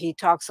so Wow. he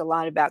talks a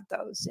lot about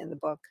those in the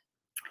book.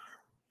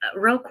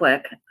 Real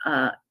quick,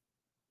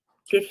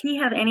 did he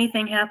have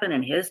anything happen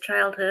in his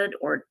childhood,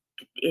 or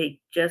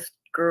he just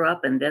grew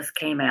up and this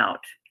came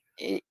out?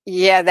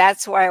 Yeah,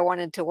 that's why I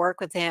wanted to work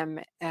with him,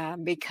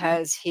 Mhm.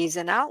 because he's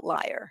an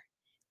outlier.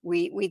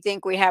 We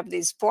think we have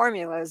these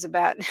formulas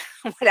about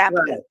what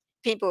happened to Right.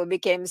 people who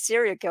became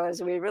serial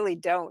killers. We really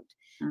don't.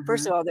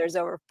 First of Mhm, all, there's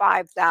over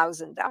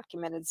 5,000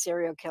 documented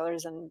serial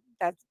killers, and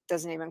that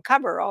doesn't even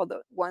cover all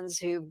the ones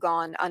who've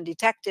gone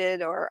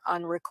undetected or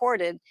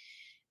unrecorded.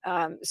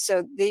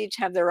 So they each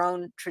have their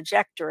own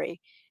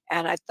trajectory.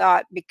 And I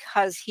thought,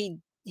 because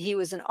he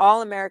was an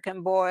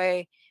all-American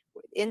boy,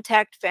 with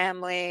intact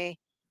family,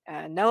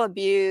 no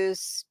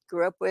abuse,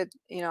 grew up with,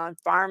 on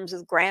farms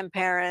with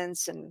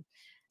grandparents, and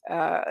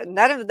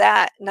none of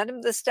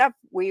the stuff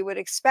we would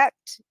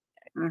expect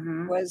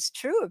mhm, was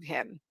true of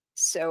him.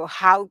 So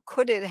how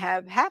could it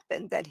have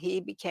happened that he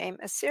became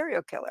a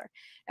serial killer?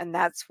 And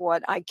that's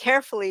what I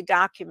carefully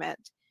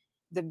document,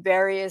 the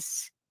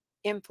various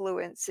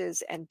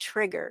influences and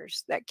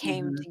triggers that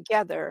came mhm,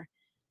 together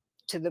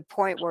to the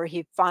point where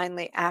he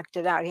finally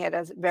acted out. He had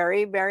a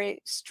very, very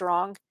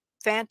strong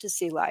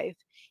fantasy life.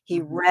 He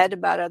mhm. read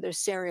about other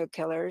serial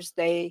killers.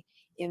 They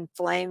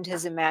inflamed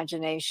his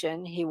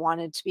imagination. He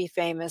wanted to be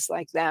famous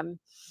like them,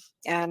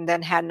 and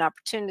then had an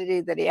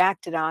opportunity that he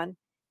acted on,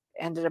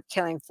 ended up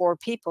killing 4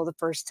 people the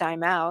first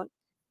time out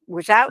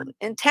without Right.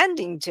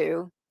 intending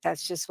to.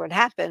 That's just what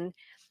happened.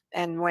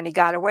 And when he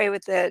got away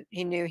with it,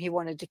 he knew he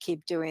wanted to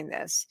keep doing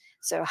this.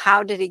 So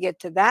how did he get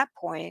to that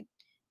point,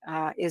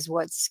 is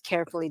what's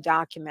carefully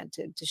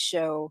documented to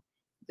show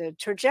the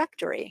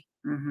trajectory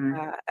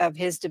Mhm, of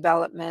his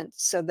development,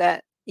 so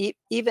that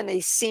even a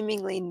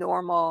seemingly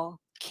normal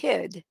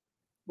kid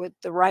with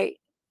the right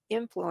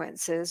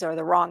influences or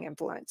the wrong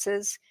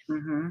influences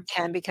mhm.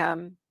 can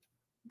become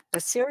a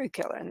serial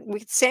killer.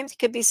 And same thing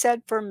could be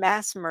said for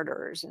mass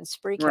murderers and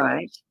spree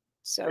Right. killers.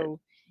 So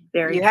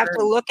Very you have to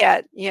true.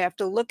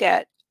 look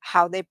at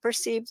how they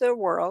perceive their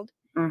world,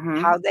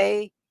 Mhm, how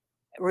they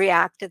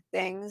react to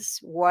things,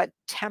 what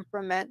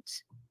temperament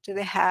do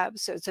they have.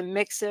 So it's a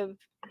mix of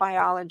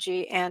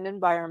biology and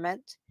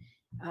environment.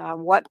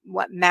 What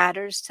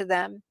matters to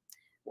them?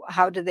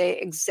 How do they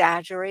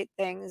exaggerate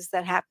things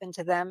that happen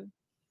to them?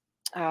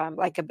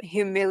 Like a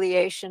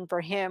humiliation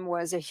for him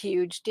was a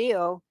huge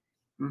deal,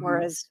 mhm.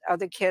 whereas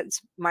other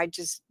kids might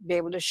just be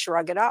able to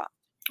shrug it off.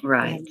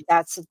 Right. And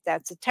that's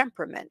a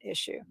temperament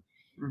issue.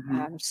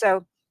 Mhm.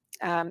 So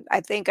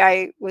I think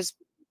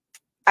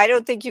I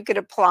don't think you could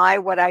apply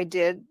what I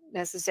did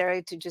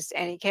necessarily to just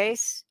any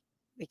case,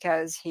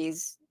 because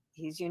he's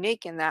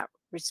unique in that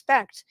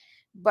respect.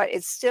 But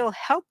it still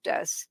helped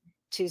us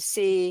to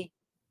see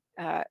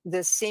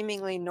this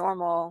seemingly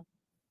normal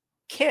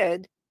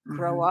kid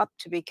grow Mhm. up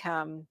to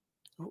become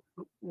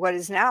what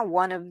is now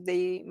one of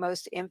the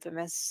most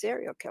infamous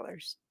serial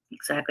killers.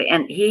 Exactly,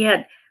 and he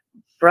had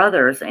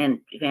brothers and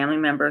family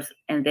members,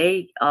 and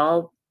they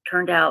all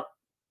turned out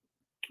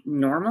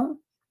normal,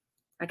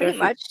 I Pretty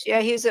guess you. much,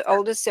 yeah. He's the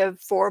oldest of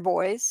 4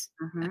 boys.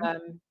 Mhm,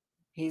 Um,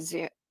 he's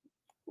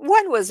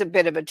one was a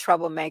bit of a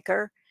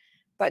troublemaker,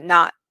 but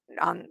not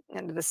on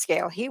end of the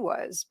scale he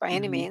was by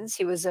any mhm, means.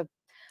 He was a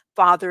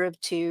father of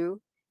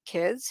 2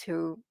 kids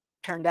who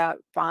turned out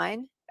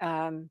fine.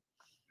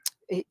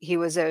 He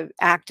was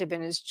active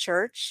in his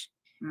church.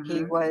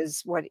 He mhm.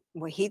 was what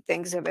he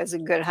thinks of as a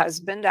good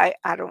husband. I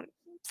don't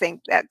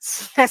think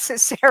that's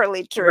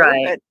necessarily true,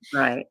 Right,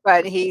 right.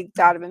 but he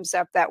thought of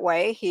himself that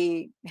way.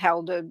 He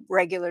held a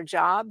regular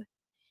job.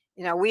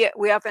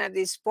 We often have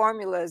these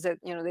formulas that,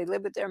 they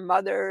live with their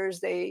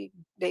mothers, They're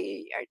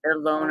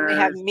only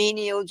have loners.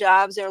 menial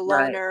jobs, they're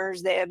Right,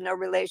 loners, they have no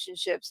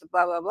relationships,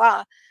 blah blah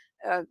blah.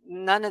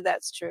 None of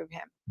that's true of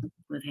him.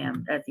 with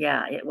him. That,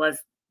 yeah, it was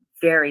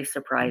very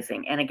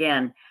surprising, and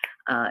again,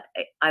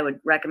 I would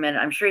recommend,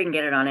 I'm sure you can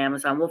get it on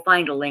Amazon. We'll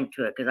find a link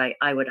to it, 'cause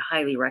I would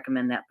highly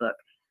recommend that book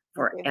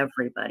for Okay.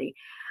 everybody.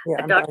 Yeah,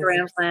 I'm Dr.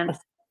 buying it. Ramsland,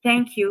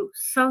 thank you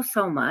so,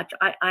 so much.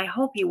 I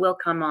hope you will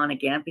come on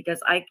again,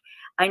 because I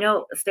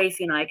know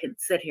Stacy and I could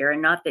sit here,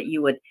 and not that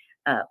you would,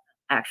 uh,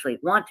 actually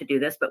want to do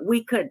this, but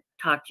we could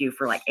talk to you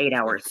for like 8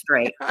 hours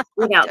straight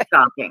without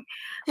stopping.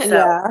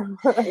 So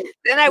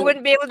Then I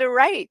wouldn't be able to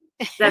write.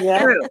 that's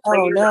Yeah. true. But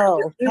Oh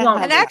no. we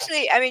won't. And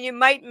actually, I mean, you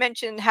might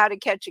mention How to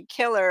Catch a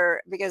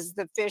Killer because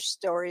the fish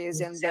story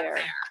is in there.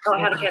 Oh,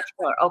 How to Catch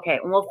a Killer. Okay,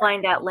 and we'll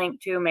find that link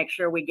too. Make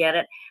sure we get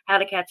it. How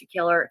to Catch a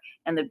Killer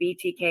and the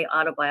BTK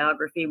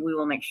autobiography. We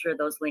will make sure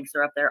those links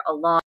are up there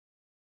along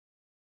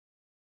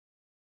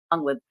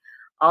with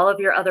all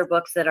of your other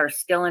books that are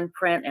still in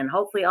print, and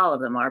hopefully all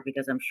of them are,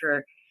 because I'm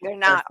sure They're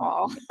not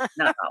all.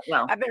 not all.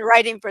 Well, I've been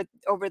writing for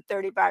over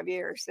 35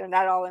 years. They're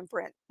not all in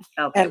print.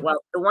 okay. And Well,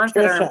 the ones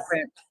that are in Tricia,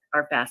 print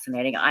are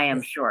fascinating, I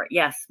am sure.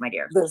 Yes, my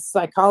dear. The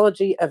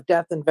Psychology of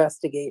Death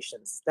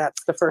Investigations.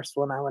 That's the first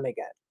one I want to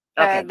get.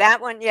 Okay.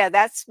 That one, yeah,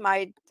 that's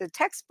the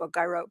textbook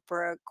I wrote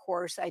for a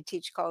course I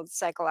teach called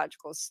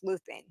Psychological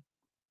Sleuthing.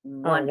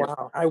 Wonderful.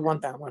 Oh wow, I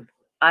want that one.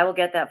 I will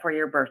get that for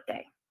your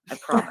birthday. I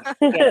promise.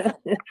 Yes.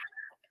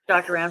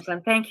 Dr.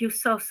 Ramsland, thank you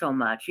so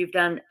much. You've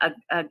done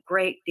a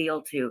great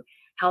deal to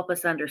help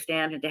us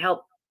understand and to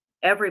help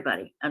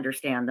everybody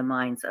understand the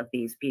minds of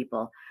these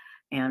people.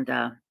 And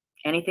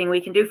anything we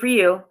can do for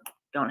you,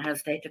 don't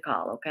hesitate to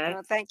call, okay?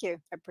 Well, thank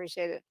you. I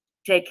appreciate it.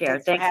 Take care.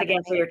 Thanks having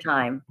again for me. your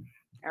time.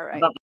 All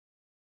right. Bye-bye.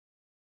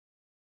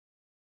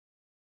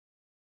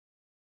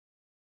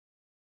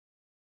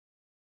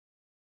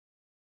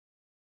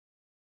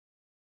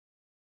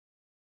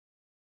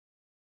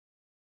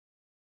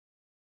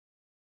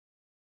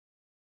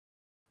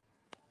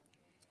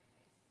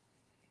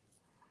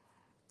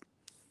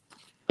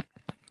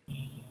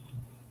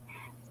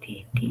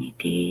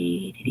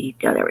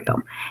 Oh, there we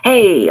go.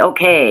 Hey,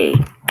 okay.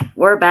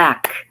 We're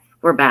back.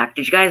 We're back.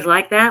 Did you guys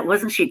like that?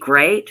 Wasn't she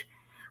great?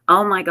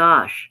 Oh my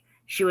gosh.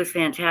 She was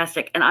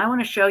fantastic. And I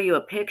want to show you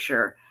a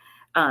picture.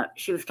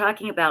 She was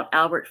talking about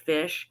Albert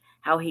Fish,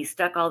 how he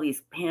stuck all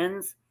these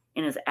pins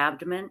in his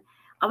abdomen.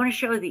 I want to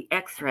show you the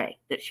x-ray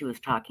that she was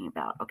talking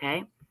about,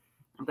 okay?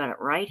 I've got it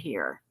right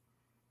here.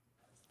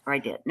 Or I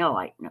did. No,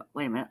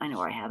 wait a minute. I know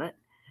where I have it.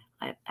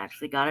 I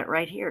actually got it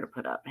right here to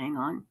put up. Hang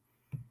on.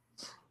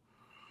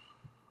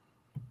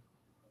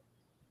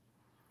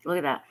 Look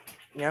at that.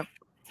 Yep.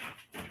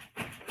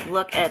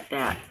 Look at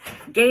that.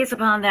 Gaze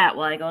upon that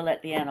while I go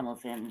let the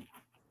animals in.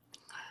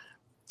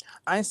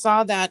 I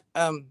saw that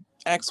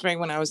x-ray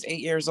when I was 8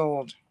 years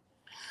old.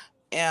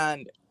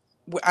 And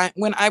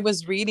when I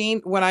was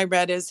reading, what I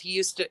read is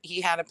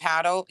he had a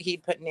paddle,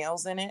 he'd put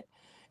nails in it,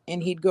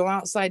 and he'd go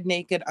outside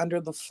naked under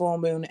the full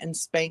moon and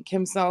spank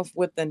himself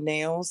with the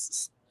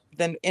nails,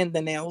 the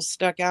nails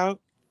stuck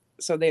out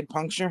so they'd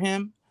puncture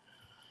him.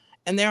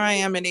 And there I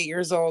am at 8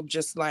 years old,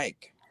 just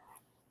like.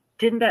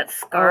 Didn't that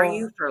scar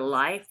you for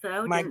life,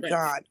 though? My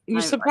God.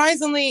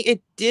 Surprisingly,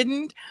 it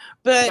didn't,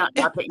 but not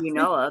that you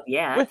know of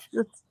yet.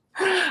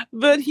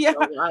 But yeah,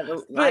 a lot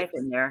of life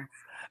in there.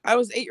 I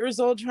was 8 years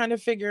old trying to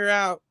figure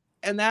out,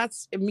 and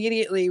that's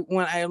immediately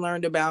when I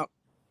learned about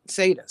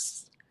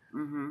sadists.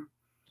 Mm-hmm.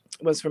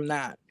 Was from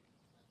that.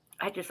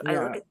 I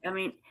look at, I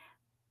mean,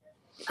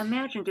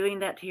 imagine doing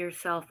that to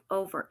yourself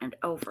over and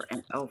over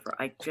and over.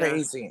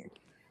 Crazy.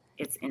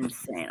 It's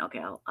insane.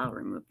 Okay, I'll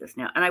remove this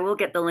now. And I will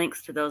get the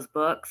links to those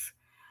books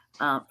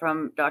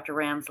from Dr.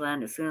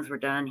 Ramsland as soon as we're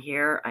done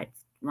here.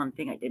 One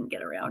thing I didn't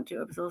get around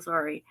to. I'm so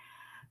sorry.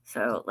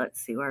 So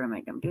let's see, where am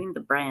I? I'm doing the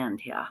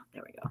brand. Yeah,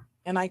 there we go.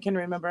 And I can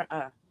remember,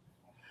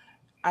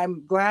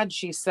 I'm glad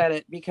she said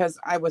it, because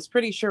I was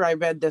pretty sure I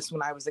read this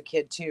when I was a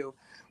kid too,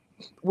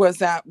 was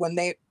that when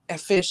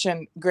Fish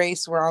and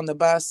Grace were on the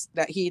bus,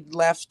 that he'd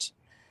left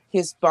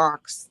his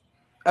box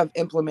of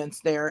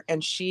implements there,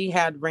 and she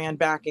had ran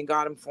back and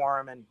got him for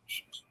him. And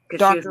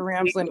Dr.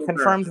 Ramsland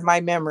confirmed my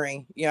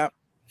memory. Yep.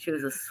 She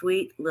was a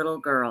sweet little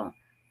girl.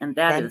 And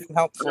that is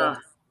helpful.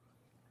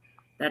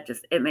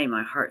 It made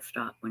my heart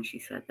stop when she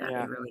said that.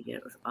 Yeah. It really did.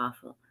 It was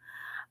awful.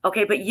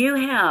 Okay, but you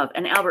have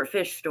an Albert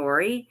Fish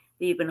story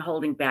that you've been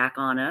holding back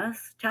on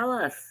us. Tell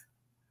us.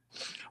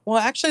 Well,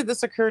 actually,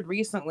 this occurred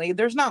recently.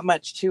 There's not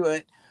much to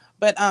it.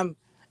 But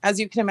as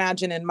you can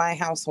imagine, in my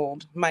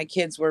household, my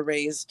kids were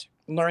raised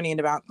learning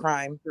about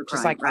crime,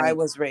 just like I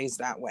was raised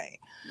that way.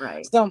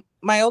 Right. So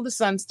my oldest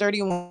son's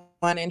 31,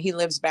 and he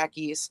lives back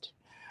east.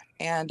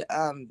 And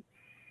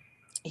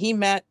he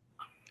met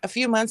a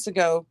few months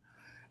ago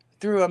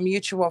through a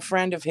mutual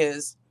friend of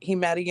his. He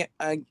met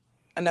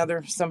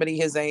somebody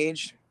his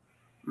age.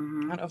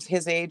 Mm-hmm. I don't know if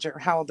his age or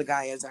how old the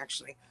guy is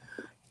actually.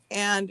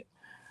 And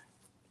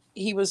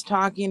he was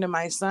talking to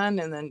my son,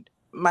 and then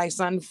my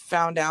son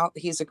found out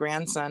he's a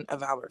grandson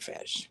of Albert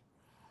Fish.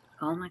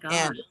 Oh my God.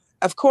 And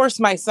of course,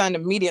 my son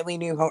immediately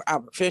knew who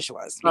Albert Fish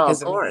was.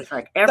 Because of course,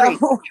 like every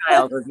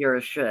child of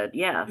yours should.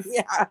 Yes.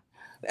 Yeah.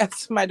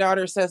 That's, my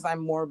daughter says I'm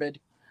morbid.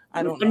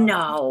 I don't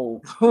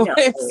know. No.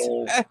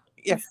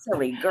 Yeah.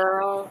 Silly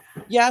girl.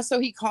 Yeah. So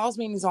he calls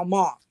me and he's all,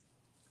 Mom,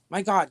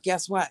 my God,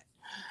 guess what?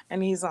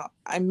 And he's all,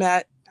 I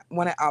met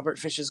one of Albert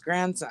Fish's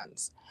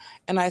grandsons.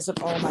 And I said,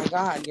 oh my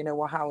God,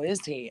 well, how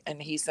is he?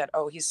 And he said,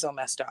 oh, he's so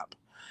messed up.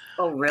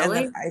 Oh,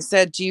 really? And then I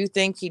said, do you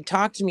think he'd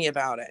talk to me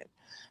about it?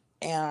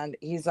 and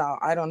he's all,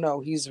 I don't know,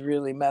 he's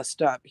really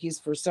messed up.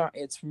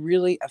 It's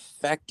really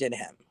affected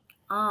him.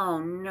 Oh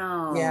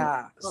no.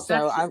 Yeah. Well,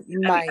 So I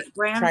might a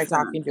try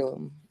grandson. talking to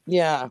him.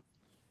 Yeah.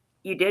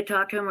 You did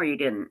talk to him or you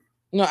didn't?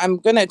 No, I'm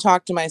gonna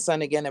talk to my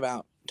son again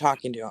about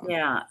talking to him.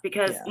 Yeah,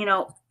 because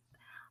Yeah.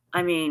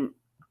 I mean,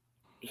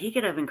 he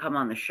could even come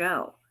on the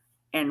show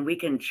and we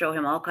can show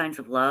him all kinds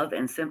of love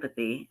and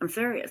sympathy. I'm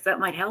serious. That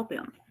might help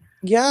him.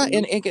 Yeah,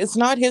 You know? and it's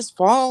not his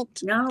fault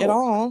at No,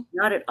 all.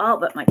 not at all.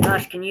 But my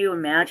gosh, can you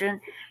imagine?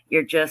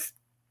 You're just,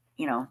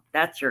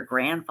 that's your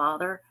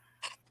grandfather.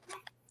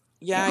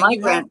 Yeah, My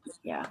you have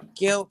yeah,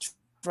 guilt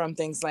from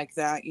things like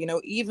that,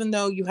 even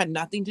though you had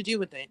nothing to do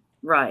with it.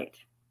 right.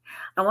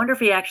 I wonder if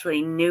he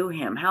actually knew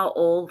him. How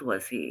old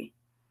was he?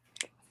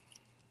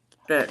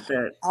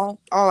 The I'll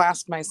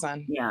ask my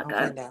son. Yeah, I'll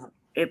find out.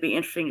 it'd be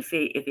interesting to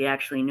see if he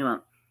actually knew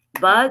him.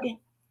 Bug,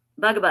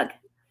 Bug.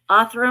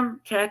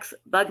 Othram checks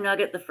Bug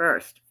Nugget the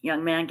first.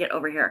 Young man, get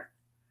over here.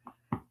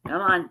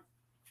 Come on.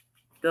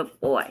 Good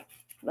boy.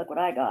 Look what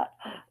I got.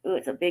 Ooh,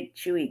 it's a big,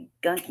 chewy,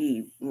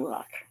 gunky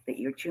rock that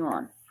you chew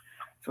on.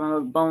 It's one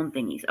of those bone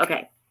thingies.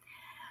 Okay.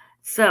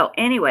 So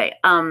anyway,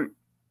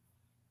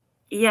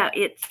 yeah,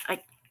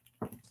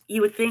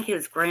 you would think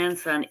his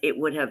grandson, it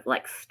would have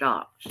like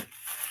stopped,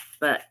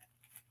 but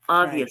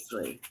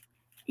obviously,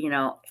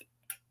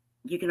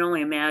 you can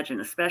only imagine,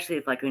 especially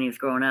if like when he was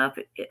growing up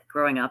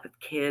if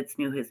kids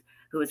knew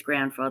who his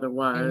grandfather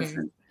was,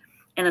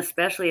 and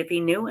especially if he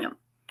knew him,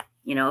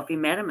 if he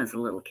met him as a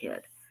little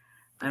kid.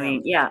 I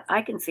mean, yeah,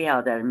 I can see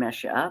how that would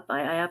mess you up.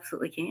 I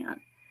absolutely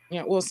can.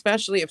 Yeah, well,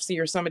 especially if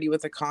you're somebody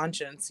with a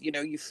conscience,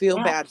 you feel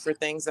Yeah, bad for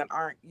things that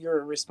aren't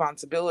your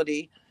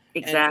responsibility.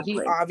 And he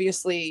exactly.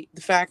 obviously,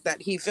 the fact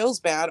that he feels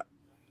bad,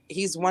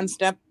 he's one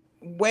step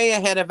way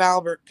ahead of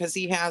Albert because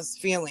he has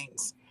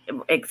feelings.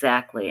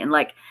 Exactly. And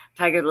like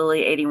Tiger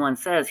Lily 81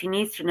 says, he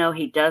needs to know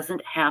he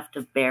doesn't have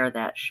to bear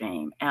that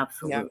shame.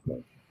 Absolutely.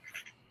 Yep.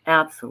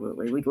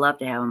 Absolutely. We'd love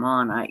to have him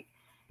on.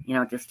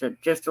 Just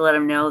to let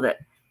him know that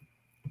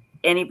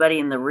anybody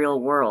in the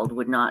real world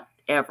would not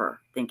ever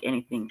think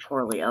anything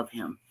poorly of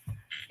him.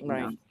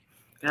 Right.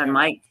 God,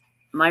 Yeah.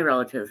 my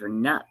relatives are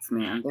nuts,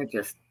 man. They're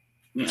just,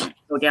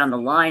 go down the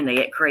line, they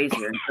get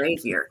crazier and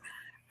crazier.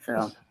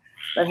 So,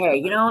 but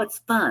hey, it's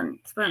fun.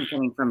 It's fun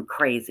coming from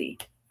crazy.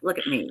 Look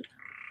at me.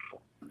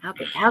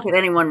 How could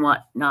anyone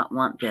not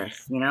want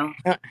this,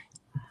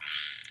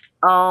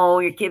 Oh,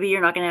 your Kibby,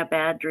 you're not going to have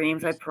bad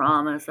dreams. I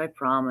promise. I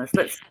promise.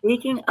 But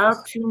speaking of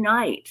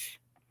tonight,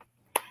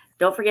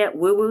 don't forget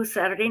Woo Woo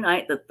Saturday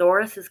night. The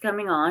Thoris is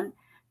coming on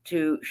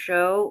to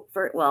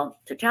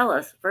to tell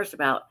us first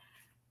about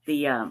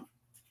the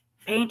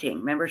painting.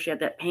 Remember, she had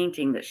that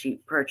painting that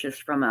she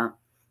purchased from a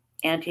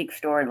antique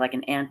store, like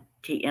an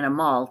antique in a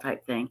mall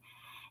type thing.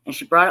 And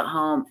she brought it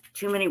home.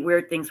 Too many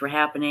weird things were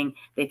happening.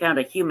 They found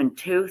a human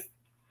tooth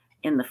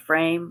in the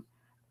frame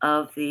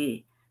of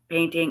the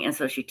painting. And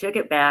so she took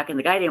it back, and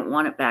the guy didn't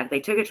want it back. They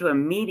took it to a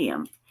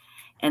medium,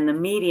 and the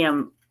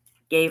medium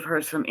gave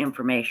her some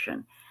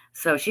information.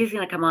 So she's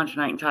going to come on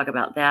tonight and talk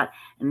about that.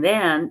 And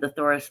then the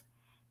Thoris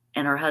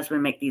and her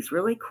husband make these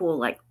really cool,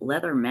 like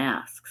leather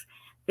masks.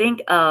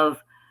 Think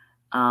of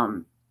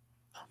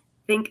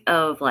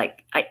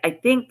like, I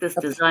think this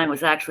design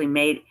was actually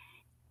made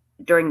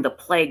during the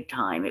plague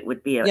time. It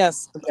would be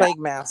the plague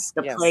mask.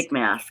 The plague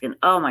mask. And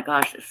oh my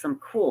gosh, it's some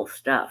cool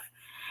stuff.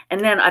 And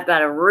then I've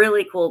got a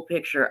really cool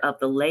picture of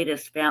the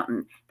latest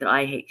fountain that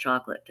I Hate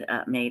Chocolate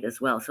made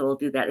as well. So we'll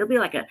do that. It'll be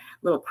like a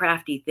little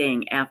crafty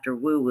thing after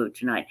Woo Woo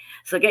tonight.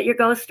 So get your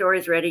ghost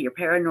stories ready, your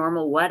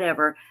paranormal,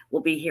 whatever.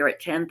 We'll be here at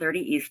 10:30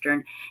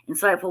 Eastern.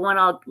 Insightful One,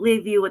 I'll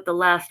leave you with the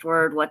last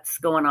word. What's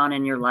going on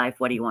in your life?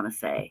 What do you want to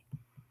say?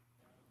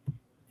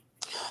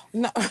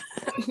 No,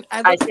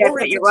 I said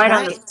put you right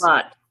on the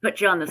spot.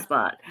 Put you on the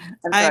spot.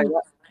 I'm sorry.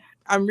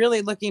 I'm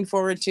really looking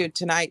forward to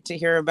tonight to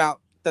hear about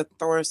the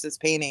Thoris's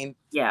painting.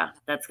 Yeah,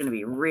 that's going to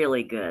be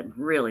really good.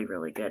 Really,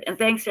 really good. And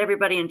thanks to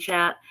everybody in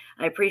chat.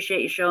 I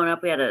appreciate you showing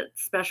up. We had a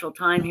special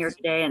time here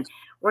today, and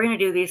we're going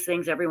to do these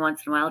things every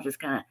once in a while, just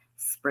kind of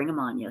spring them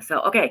on you.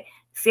 So, okay,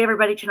 see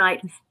everybody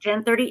tonight,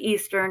 10:30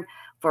 Eastern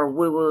for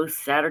Woo Woo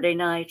Saturday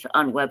night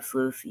on Web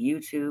Sleuths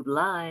YouTube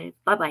Live.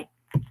 Bye-bye.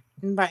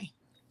 Bye.